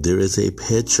 there is a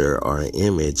picture or an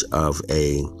image of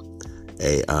the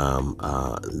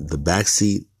back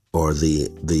seat or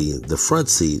the front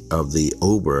seat of the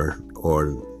Uber,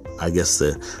 or I guess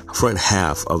the front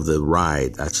half of the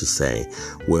ride, I should say,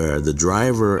 where the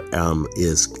driver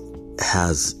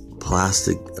has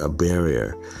plastic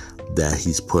barrier that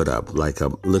he's put up,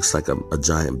 looks like a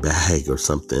giant bag or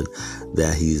something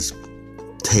that he's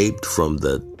taped from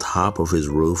the top of his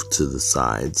roof to the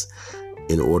sides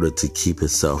in order to keep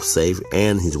himself safe,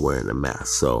 and he's wearing a mask.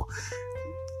 So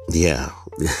yeah,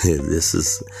 it's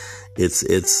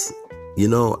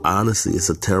honestly, it's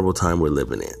a terrible time we're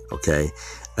living in. Okay.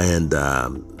 And,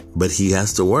 but he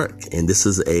has to work. And this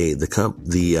is the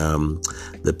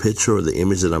picture or the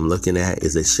image that I'm looking at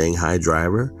is a Shanghai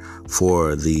driver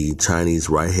for the Chinese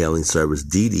ride hailing service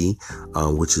Didi,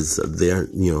 which is there,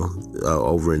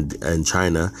 over in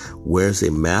China, wears a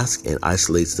mask and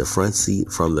isolates the front seat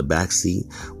from the back seat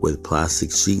with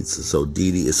plastic sheets. So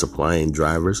Didi is supplying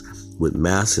drivers with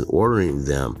masks and ordering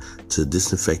them to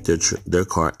disinfect their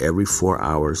car every 4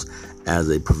 hours as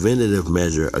a preventative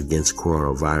measure against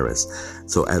coronavirus.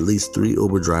 So at least 3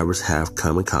 Uber drivers have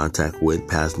come in contact with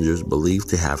passengers believed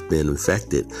to have been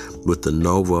infected with the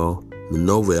novel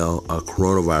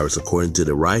coronavirus, according to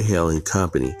the ride-hailing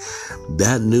company.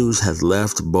 That news has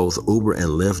left both Uber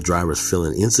and Lyft drivers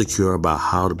feeling insecure about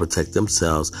how to protect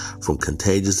themselves from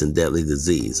contagious and deadly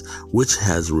disease, which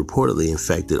has reportedly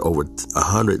infected over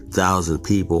 100,000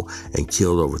 people and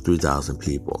killed over 3,000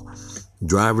 people.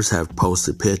 Drivers have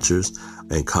posted pictures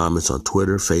and comments on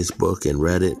Twitter, Facebook, and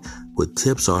Reddit with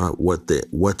tips on what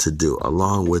to do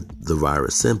along with the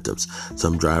virus symptoms.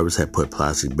 Some drivers have put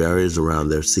plastic barriers around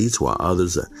their seats, while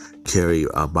others carry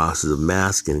boxes of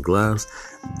masks and gloves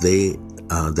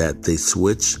that they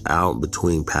switch out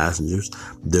between passengers.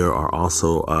 There are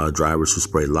also drivers who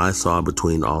spray Lysol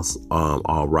between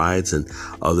all rides, and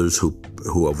others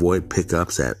who avoid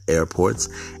pickups at airports.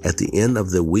 At the end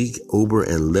of the week, Uber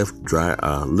and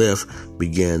Lyft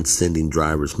began sending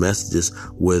drivers messages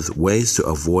with ways to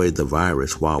avoid the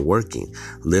virus while working.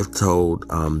 Lyft told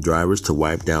drivers to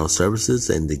wipe down surfaces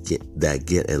and that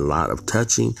get a lot of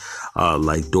touching,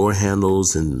 like door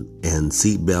handles and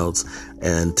seat belts,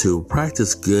 and to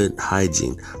practice good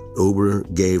hygiene. Uber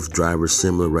gave drivers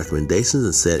similar recommendations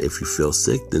and said if you feel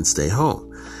sick, then stay home.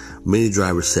 Many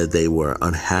drivers said they were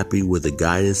unhappy with the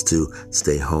guidance to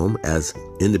stay home. As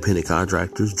independent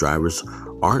contractors, drivers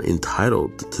aren't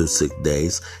entitled to sick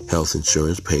days, health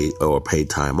insurance, paid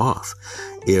time off.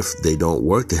 If they don't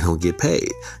work, they don't get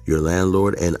paid. Your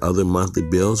landlord and other monthly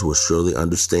bills will surely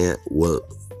understand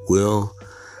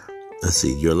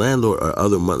your landlord or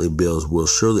other monthly bills will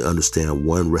surely understand,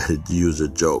 one Reddit user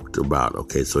joked about.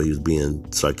 Okay, so he was being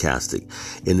sarcastic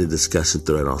in the discussion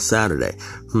thread on Saturday.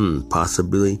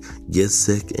 Possibly get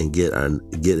sick and get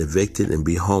evicted and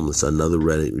be homeless, another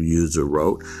Reddit user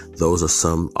wrote. Those are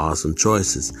some awesome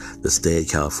choices. The state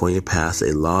of California passed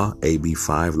a law, AB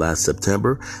 5, last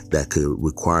September that could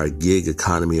require gig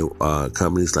economy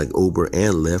companies like Uber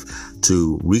and Lyft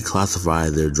to reclassify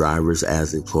their drivers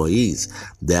as employees.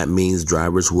 That means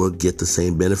drivers will get the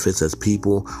same benefits as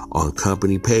people on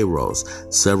company payrolls.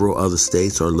 Several other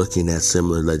states are looking at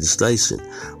similar legislation,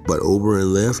 but Uber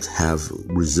and Lyft have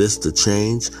resisted the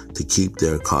change to keep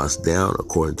their costs down,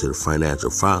 according to the financial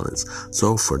filings.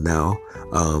 So for now,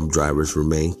 drivers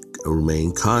remain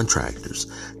contractors.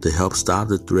 To help stop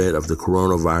the threat of the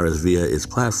coronavirus via its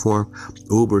platform,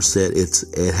 Uber said it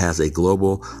has a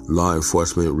global law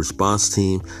enforcement response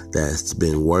team that's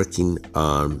been working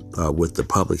with the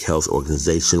public health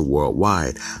organization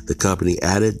worldwide. The company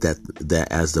added that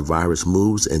as the virus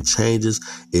moves and changes,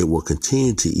 it will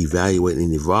continue to evaluate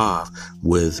and evolve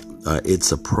with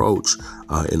its approach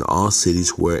in all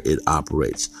cities where it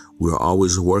operates. We're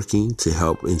always working to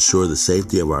help ensure the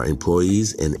safety of our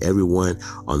employees and everyone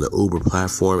on the Uber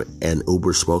platform, an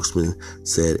Uber spokesman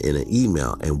said in an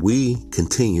email. And we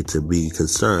continue to be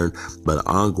concerned by the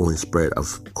ongoing spread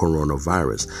of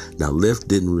coronavirus. Now, Lyft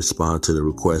didn't respond to the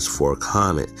request for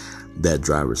comment that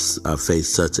drivers face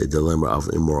such a dilemma of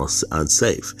immoral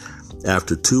unsafe.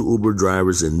 After 2 Uber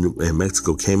drivers in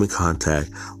Mexico came in contact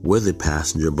with a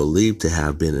passenger believed to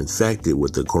have been infected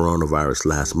with the coronavirus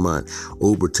last month,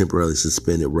 Uber temporarily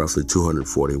suspended roughly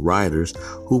 240 riders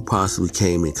who possibly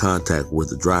came in contact with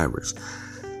the drivers.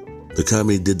 The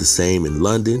company did the same in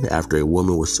London after a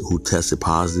woman who tested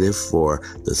positive for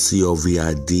the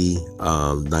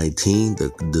COVID-19, the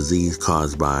disease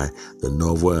caused by the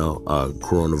novel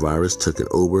coronavirus, took an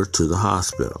Uber to the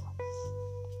hospital.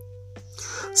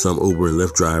 Some Uber and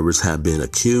Lyft drivers have been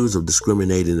accused of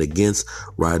discriminating against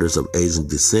riders of Asian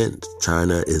descent.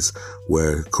 China is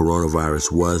where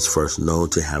coronavirus was first known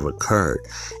to have occurred.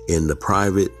 In a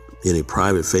private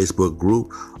Facebook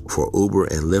group for Uber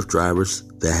and Lyft drivers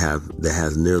that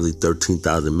has nearly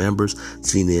 13,000 members,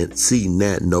 CNET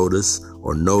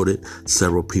noted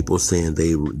several people saying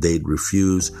they'd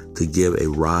refuse to give a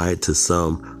ride to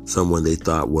someone they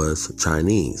thought was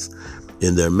Chinese.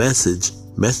 In their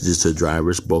messages to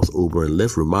drivers, both Uber and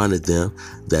Lyft reminded them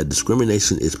that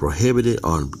discrimination is prohibited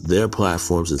on their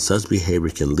platforms and such behavior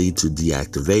can lead to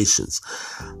deactivations.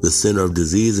 The Center of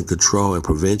Disease and Control and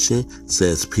Prevention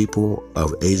says people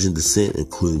of Asian descent,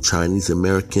 including Chinese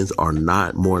Americans, are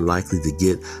not more likely to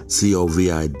get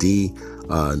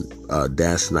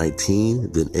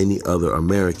COVID-19 than any other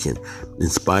American.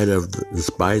 Despite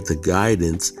the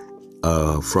guidance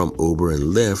from Uber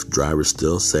and Lyft, drivers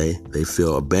still say they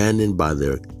feel abandoned by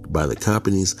the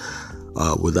companies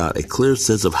without a clear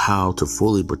sense of how to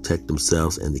fully protect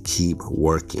themselves and to keep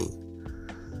working.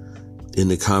 In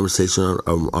the conversation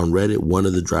on Reddit, one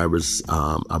of the drivers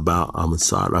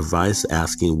sought advice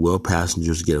asking, will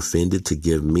passengers get offended to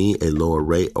give me a lower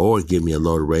rate or give me a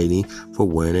lower rating for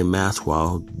wearing a mask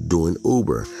while doing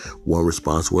Uber? One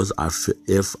response was,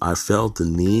 if I felt the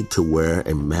need to wear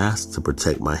a mask to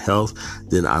protect my health,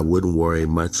 then I wouldn't worry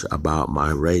much about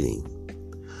my rating.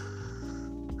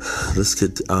 Let's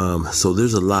get so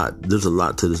there's a lot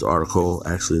to this article.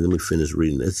 Actually, let me finish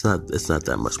reading. It's not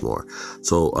that much more.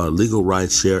 So Legal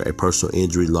Rights Share, a personal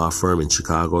injury law firm in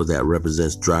Chicago that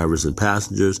represents drivers and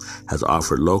passengers, has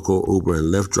offered local Uber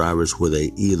and Lyft drivers with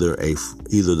either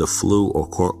the flu or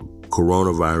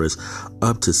coronavirus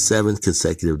up to 7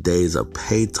 consecutive days of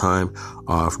paid time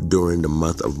off during the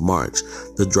month of March.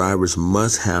 The drivers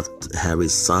must have a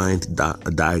signed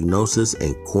diagnosis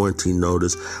and quarantine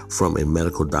notice from a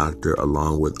medical doctor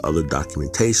along with other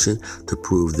documentation to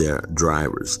prove they're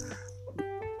drivers.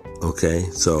 Okay,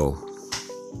 so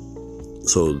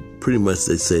pretty much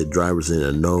they say drivers are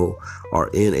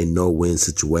in a no-win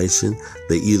situation.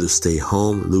 They either stay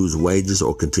home, lose wages,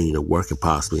 or continue to work and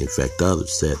possibly infect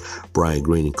others, said Brian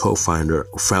Green, founder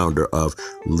of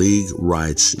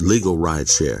Legal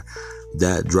Rights Share.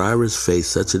 That drivers face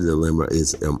such a dilemma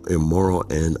is immoral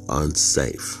and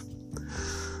unsafe.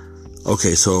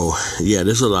 Okay, so yeah,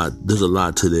 there's a lot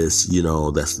to this,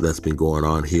 that's been going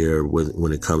on here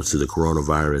when it comes to the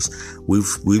coronavirus.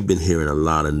 We've been hearing a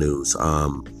lot of news.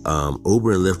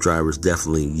 Uber and Lyft drivers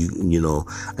definitely,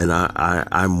 and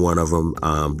I'm one of them.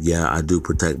 I do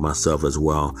protect myself as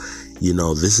well.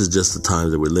 This is just the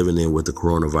time that we're living in with the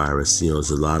coronavirus.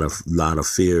 There's a lot of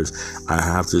fears. I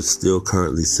have to still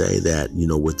currently say that,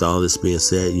 with all this being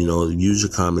said, use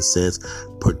your common sense,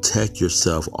 protect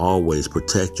yourself always,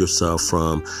 protect yourself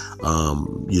from,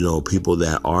 people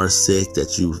that are sick,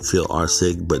 that you feel are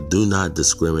sick, but do not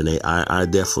discriminate. I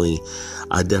definitely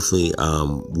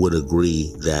would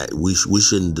agree that we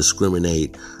shouldn't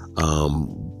discriminate,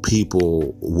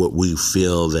 people, what we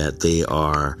feel that they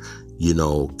are,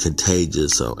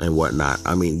 contagious and whatnot.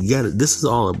 I mean, this is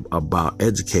all about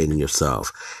educating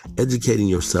yourself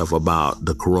about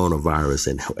the coronavirus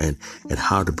and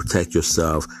how to protect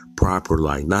yourself proper,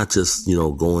 like not just,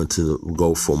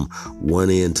 go from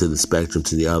one end to the spectrum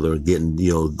to the other, getting,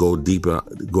 go on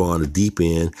the deep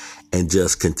end and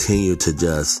just continue to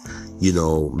just,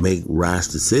 make rash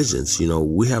decisions.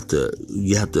 You have to,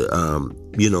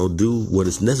 do what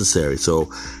is necessary.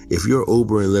 So if you're an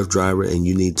Uber and Lyft driver and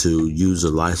you need to use a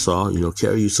Lysol,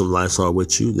 carry you some Lysol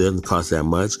with you. It doesn't cost that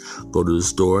much. Go to the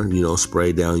store,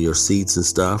 spray down your seats and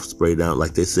stuff, spray down,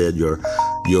 like they said, your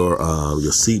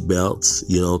seat belts,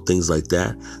 things like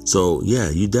that. So yeah,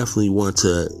 you definitely want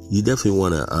to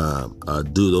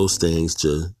do those things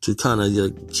to kind of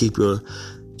keep your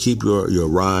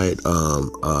ride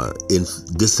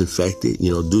disinfected.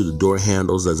 Do the door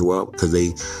handles as well, because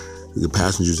the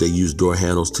passengers, they use door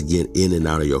handles to get in and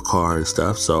out of your car and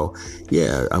stuff. So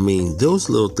yeah, I mean, those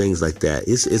little things like that,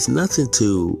 it's nothing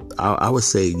to, I would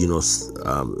say,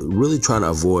 really trying to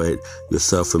avoid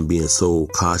yourself from being so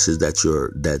cautious that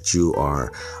you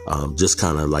are just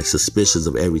kind of like suspicious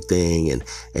of everything, and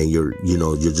you're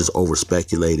just over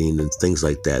speculating and things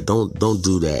like that. Don't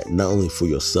do that. Not only for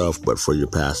yourself but for your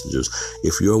passengers.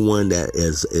 If you're one that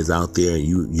is out there and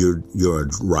you're a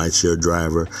rideshare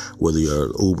driver, whether you're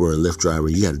an Uber and Lyft driver,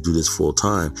 you got to do this full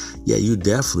time. Yeah, you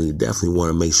definitely want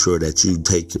to make sure that you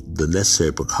take the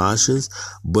necessary precautions,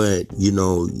 but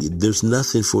there's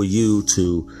nothing for you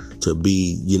to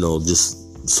be just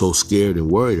so scared and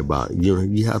worried about.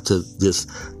 You have to just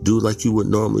do like you would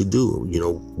normally do.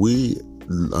 We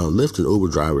Lyft and Uber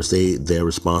drivers, they're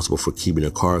responsible for keeping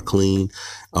their car clean,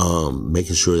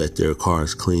 making sure that their car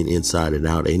is clean inside and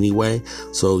out anyway.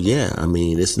 So yeah, I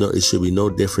mean, it should be no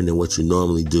different than what you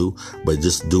normally do, but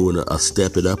just doing a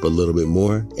step it up a little bit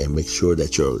more and make sure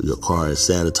that your car is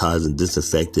sanitized and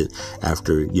disinfected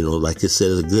after, like I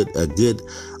said, a good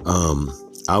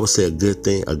I would say a good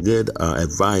piece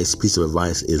of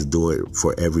advice is do it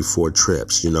for every 4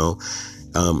 trips,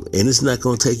 and it's not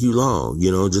going to take you long,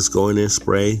 just go in there,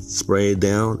 spray it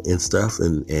down and stuff,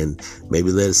 and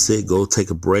maybe let it sit, go take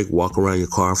a break, walk around your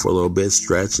car for a little bit,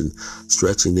 stretch and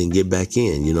then get back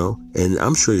in, and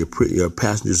I'm sure your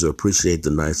passengers will appreciate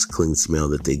the nice clean smell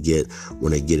that they get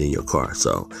when they get in your car.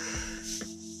 So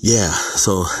yeah,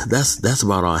 so that's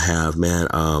about all I have, man.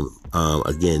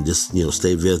 Again, just,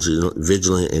 stay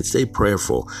vigilant and stay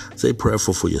prayerful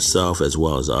for yourself as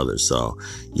well as others. So,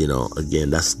 again,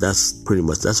 that's pretty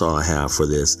much, that's all I have for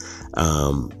this.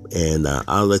 And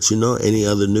I'll let you know any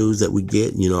other news that we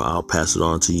get, I'll pass it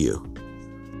on to you.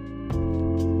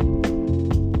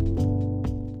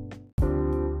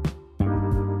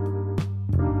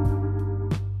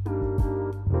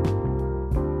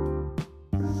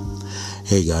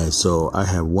 Hey guys, so I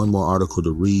have one more article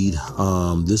to read.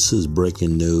 This is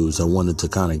breaking news. I wanted to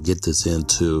kind of get this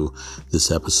into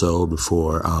this episode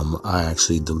before I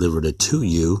actually delivered it to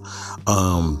you.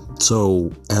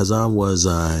 So as I was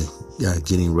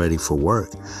getting ready for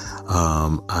work,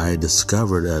 I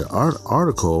discovered an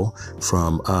article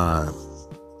from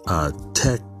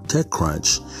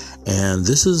TechCrunch, and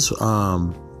this is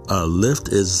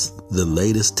Lyft is the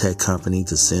latest tech company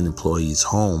to send employees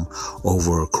home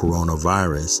over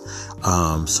coronavirus.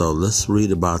 So let's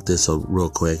read about this real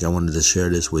quick. I wanted to share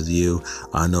this with you.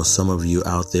 I know some of you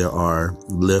out there are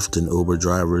Lyft and Uber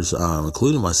drivers,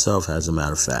 including myself, as a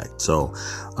matter of fact. So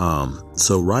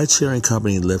ride-sharing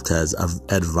company Lyft has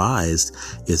advised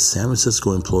its San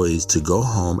Francisco employees to go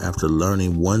home after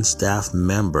learning one staff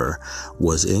member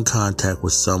was in contact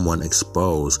with someone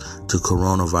exposed to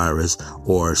coronavirus,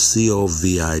 or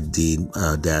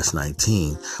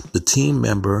COVID-19. The team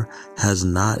member has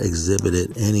not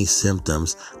exhibited any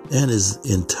symptoms and is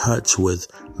in touch with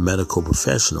medical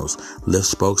professionals. Lyft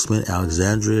spokesman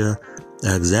Alexandra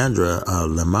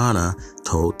Lamana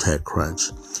told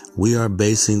TechCrunch, "We are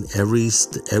basing every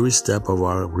step of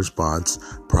our response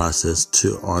process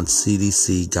on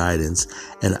CDC guidance,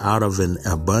 and out of an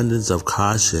abundance of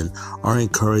caution are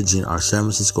encouraging our San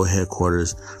Francisco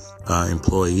headquarters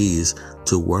employees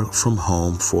to work from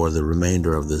home for the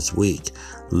remainder of this week,"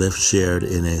 Lyft shared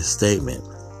in a statement.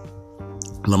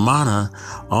 Lamana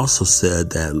also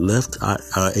said that Lyft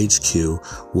HQ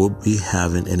will be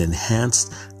having an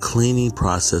enhanced cleaning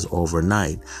process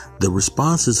overnight. The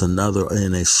response is another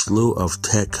in a slew of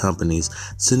tech companies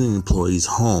sending employees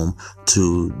home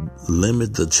to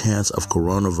limit the chance of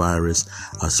coronavirus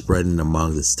spreading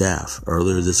among the staff.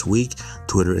 Earlier this week,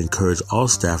 Twitter encouraged all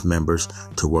staff members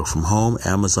to work from home.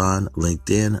 Amazon,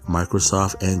 LinkedIn,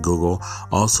 Microsoft, and Google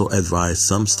also advised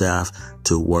some staff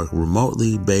to work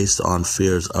remotely based on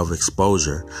fears of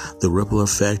exposure. The ripple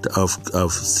effect of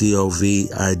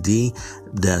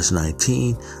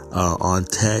COVID-19 on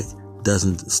tech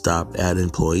doesn't stop at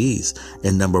employees.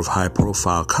 A number of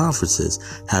high-profile conferences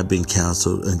have been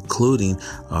canceled, including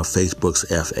Facebook's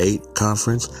F8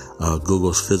 conference,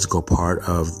 Google's physical part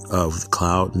of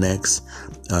Cloud Next,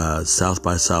 South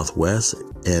by Southwest,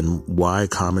 and Y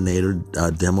Combinator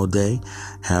Demo Day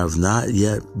have not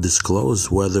yet disclosed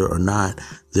whether or not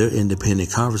their independent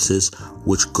conferences,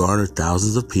 which garner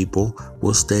thousands of people,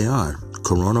 will stay on.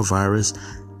 Coronavirus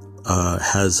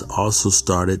has also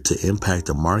started to impact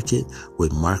the market,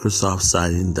 with Microsoft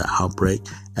citing the outbreak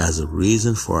as a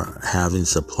reason for having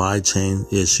supply chain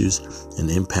issues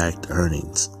and impact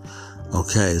earnings.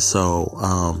 Okay, so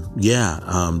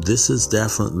this is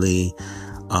definitely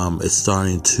it's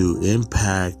starting to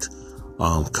impact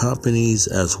companies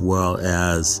as well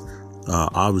as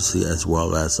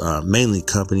mainly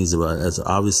companies, but as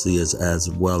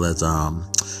well as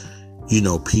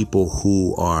people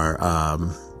who are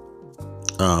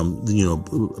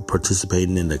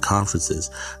participating in the conferences,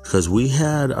 because we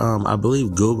had, I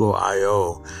believe Google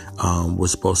I/O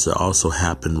was supposed to also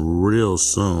happen real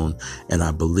soon, and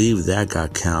I believe that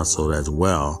got canceled as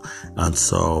well. And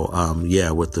so,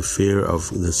 with the fear of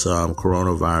this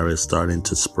coronavirus starting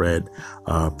to spread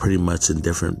pretty much in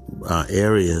different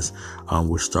areas,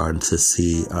 we're starting to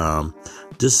see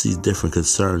just these different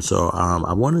concerns. So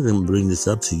I wanted to bring this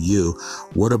up to you.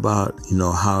 What about,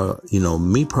 how,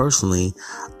 me personally,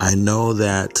 I know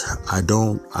that I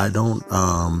do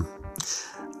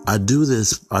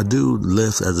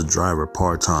Lyft as a driver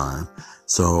part-time.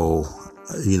 So,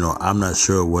 I'm not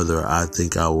sure whether I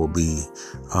think I will be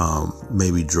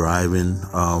maybe driving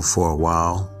for a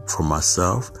while for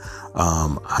myself.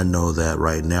 I know that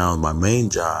right now my main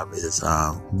job is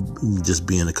just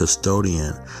being a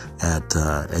custodian at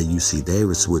UC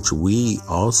Davis, which we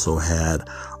also had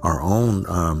our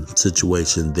own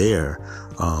situation there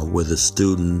with a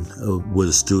student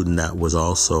that was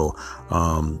also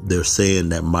they're saying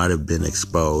that might have been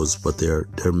exposed, but they're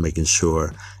making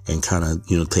sure and kind of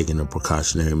taking the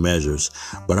precautionary measures.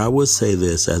 But I would say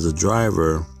this, as a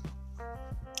driver,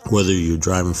 whether you're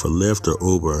driving for Lyft or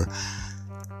Uber,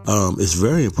 it's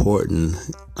very important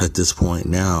at this point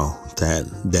now that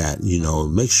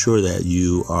make sure that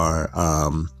you are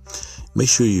make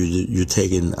sure you're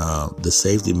taking the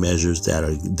safety measures that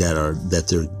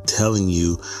they're telling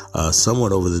you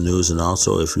somewhat over the news, and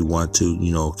also if you want to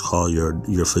call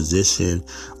your physician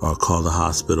or call the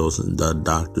hospitals and the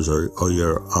doctors or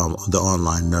your the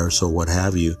online nurse or what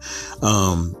have you.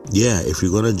 If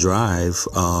you're going to drive,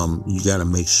 you got to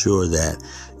make sure that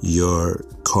your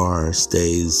car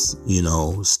stays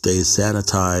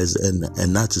sanitized,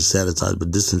 and not just sanitized, but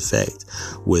disinfect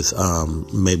with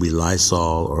maybe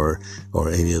Lysol or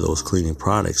any of those cleaning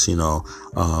products. I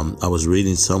was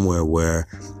reading somewhere where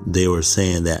they were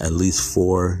saying that at least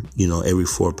every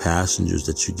 4 passengers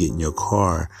that you get in your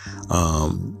car,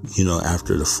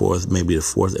 after the fourth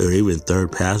or even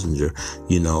third passenger,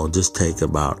 just take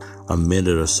about a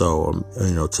minute or so,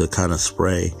 to kind of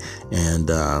spray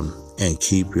and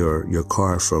keep your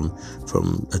car from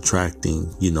attracting,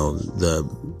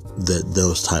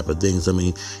 those type of things. I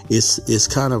mean, it's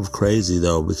kind of crazy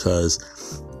though, because,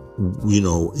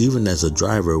 even as a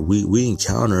driver, we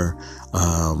encounter,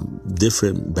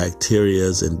 different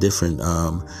bacterias and different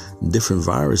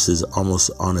viruses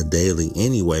almost on a daily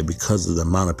anyway, because of the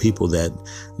amount of people that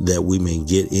we may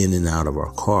get in and out of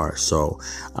our car. So,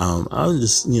 I was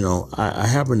just, I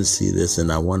happened to see this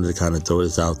and I wanted to kind of throw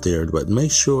this out there, but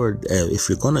make sure if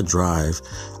you're going to drive,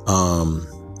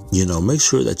 make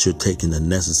sure that you're taking the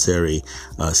necessary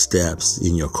steps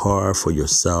in your car for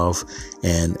yourself,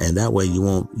 and that way you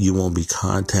won't be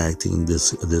contacting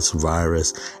this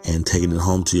virus and taking it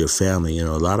home to your family. A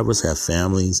lot of us have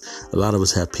families, a lot of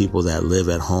us have people that live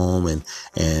at home, and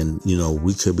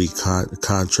we could be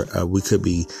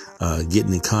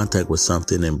getting in contact with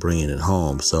something and bringing it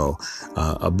home. So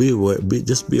be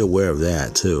aware of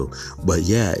that too. But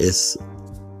yeah, it's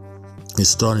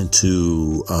starting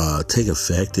to take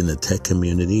effect in the tech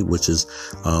community, which is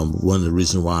one of the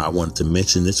reasons why I wanted to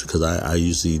mention this, because I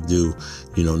usually do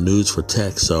news for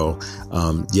tech. So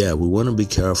we want to be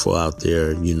careful out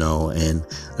there, and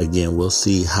again, we'll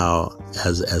see how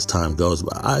as time goes.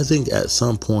 But I think at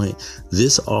some point,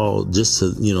 this all just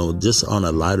on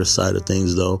a lighter side of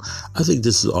things though, I think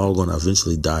this is all going to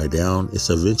eventually die down. It's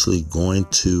eventually going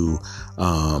to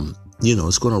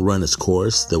it's going to run its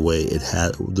course the way it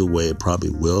probably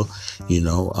will.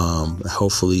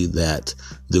 Hopefully that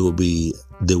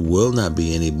there will not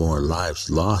be any more lives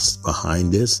lost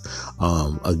behind this.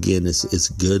 Again, it's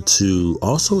good to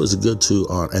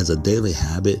as a daily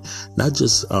habit, not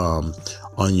just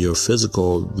on your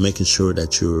physical, making sure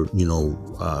that you're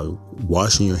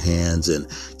washing your hands and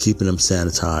keeping them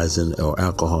sanitized or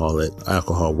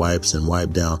alcohol wipes, and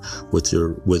wipe down with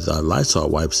Lysol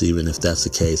wipes, even if that's the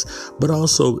case. But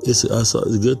also it's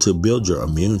good to build your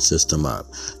immune system up.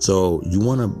 So you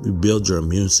want to build your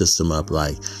immune system up,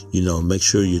 like, make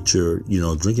sure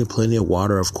you're drinking plenty of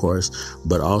water, of course,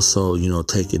 but also,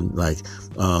 taking like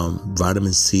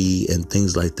vitamin C and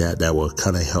things like that will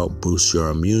kind of help boost your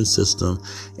immune system,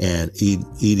 and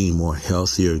eating more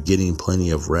healthier, getting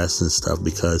plenty of rest and stuff,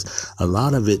 because a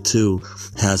lot of it too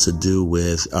has to do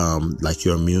with like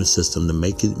your immune system, to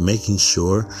making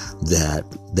sure that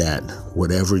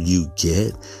whatever you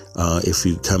get, if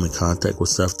you come in contact with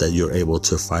stuff, that you're able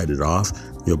to fight it off.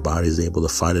 Your body's able to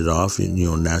fight it off,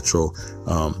 natural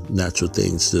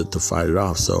things to fight it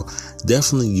off. So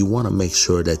definitely you want to make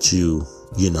sure that you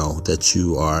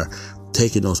are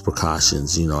taking those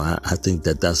precautions. I think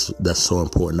that's so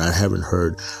important. I haven't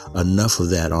heard enough of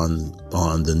that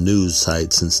on the news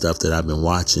sites and stuff that I've been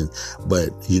watching, but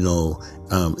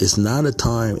it's not a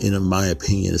time, in my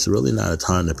opinion, it's really not a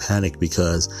time to panic,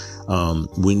 because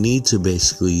we need to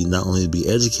basically not only be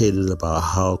educated about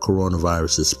how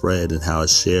coronavirus is spread and how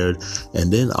it's shared,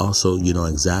 and then also,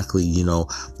 exactly,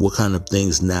 what kind of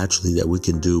things naturally that we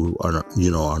can do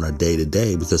on our day to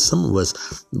day, because some of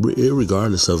us,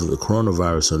 regardless of the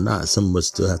coronavirus or not, some of us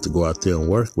still have to go out there and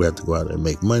work. We have to go out and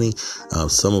make money.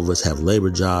 Some of us have labor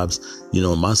jobs,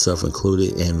 myself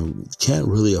included, and can't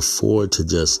really afford to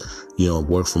just,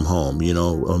 work from home.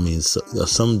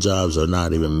 Some jobs are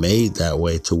not even made that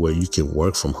way to where you can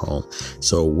work from home.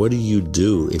 So what do you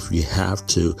do if you have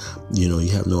to, you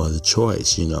have no other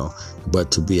choice,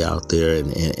 but to be out there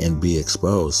and be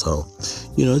exposed? So,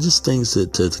 just things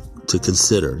to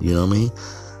consider, you know what I mean?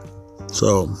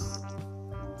 So,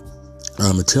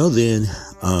 until then,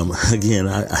 again,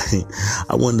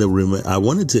 I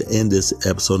wanted to end this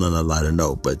episode on a lighter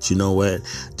note, but you know what?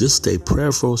 Just stay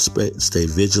prayerful, stay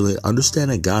vigilant, understand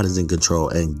that God is in control,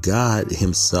 and God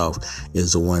himself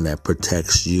is the one that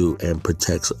protects you and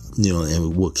protects,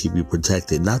 and will keep you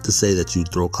protected. Not to say that you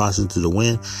throw caution to the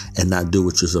wind and not do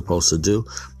what you're supposed to do.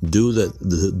 Do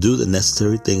the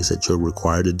necessary things that you're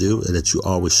required to do and that you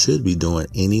always should be doing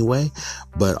anyway,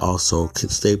 but also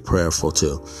stay prayerful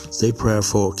too. Stay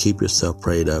prayerful, keep yourself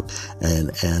prayed up,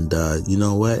 and you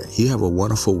know what? You have a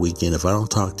wonderful weekend. If I don't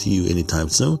talk to you anytime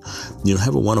soon,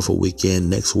 have a wonderful weekend.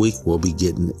 Next week we'll be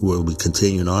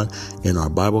continuing on in our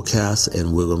Bible cast,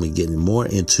 and we're going to be getting more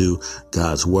into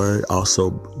God's word, also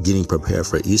getting prepared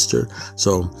for Easter.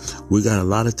 So we got a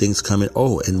lot of things coming.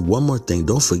 Oh, and one more thing,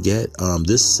 don't forget,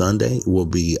 this Sunday will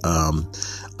be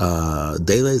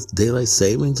daylight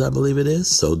savings, I believe it is.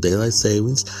 So daylight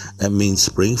savings, that means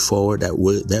spring forward.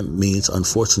 That means,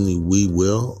 unfortunately, we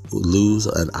will lose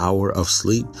an hour of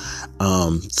sleep.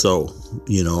 So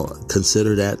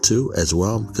consider that too as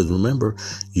well, because remember,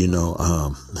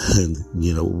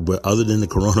 but other than the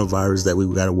coronavirus that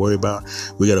we got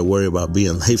to worry about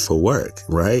being late for work,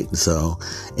 right? So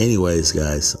anyways,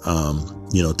 guys,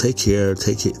 take care,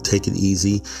 take it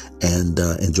easy, and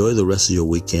enjoy the rest of your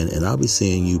weekend. And I'll be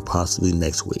seeing you possibly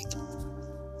next week.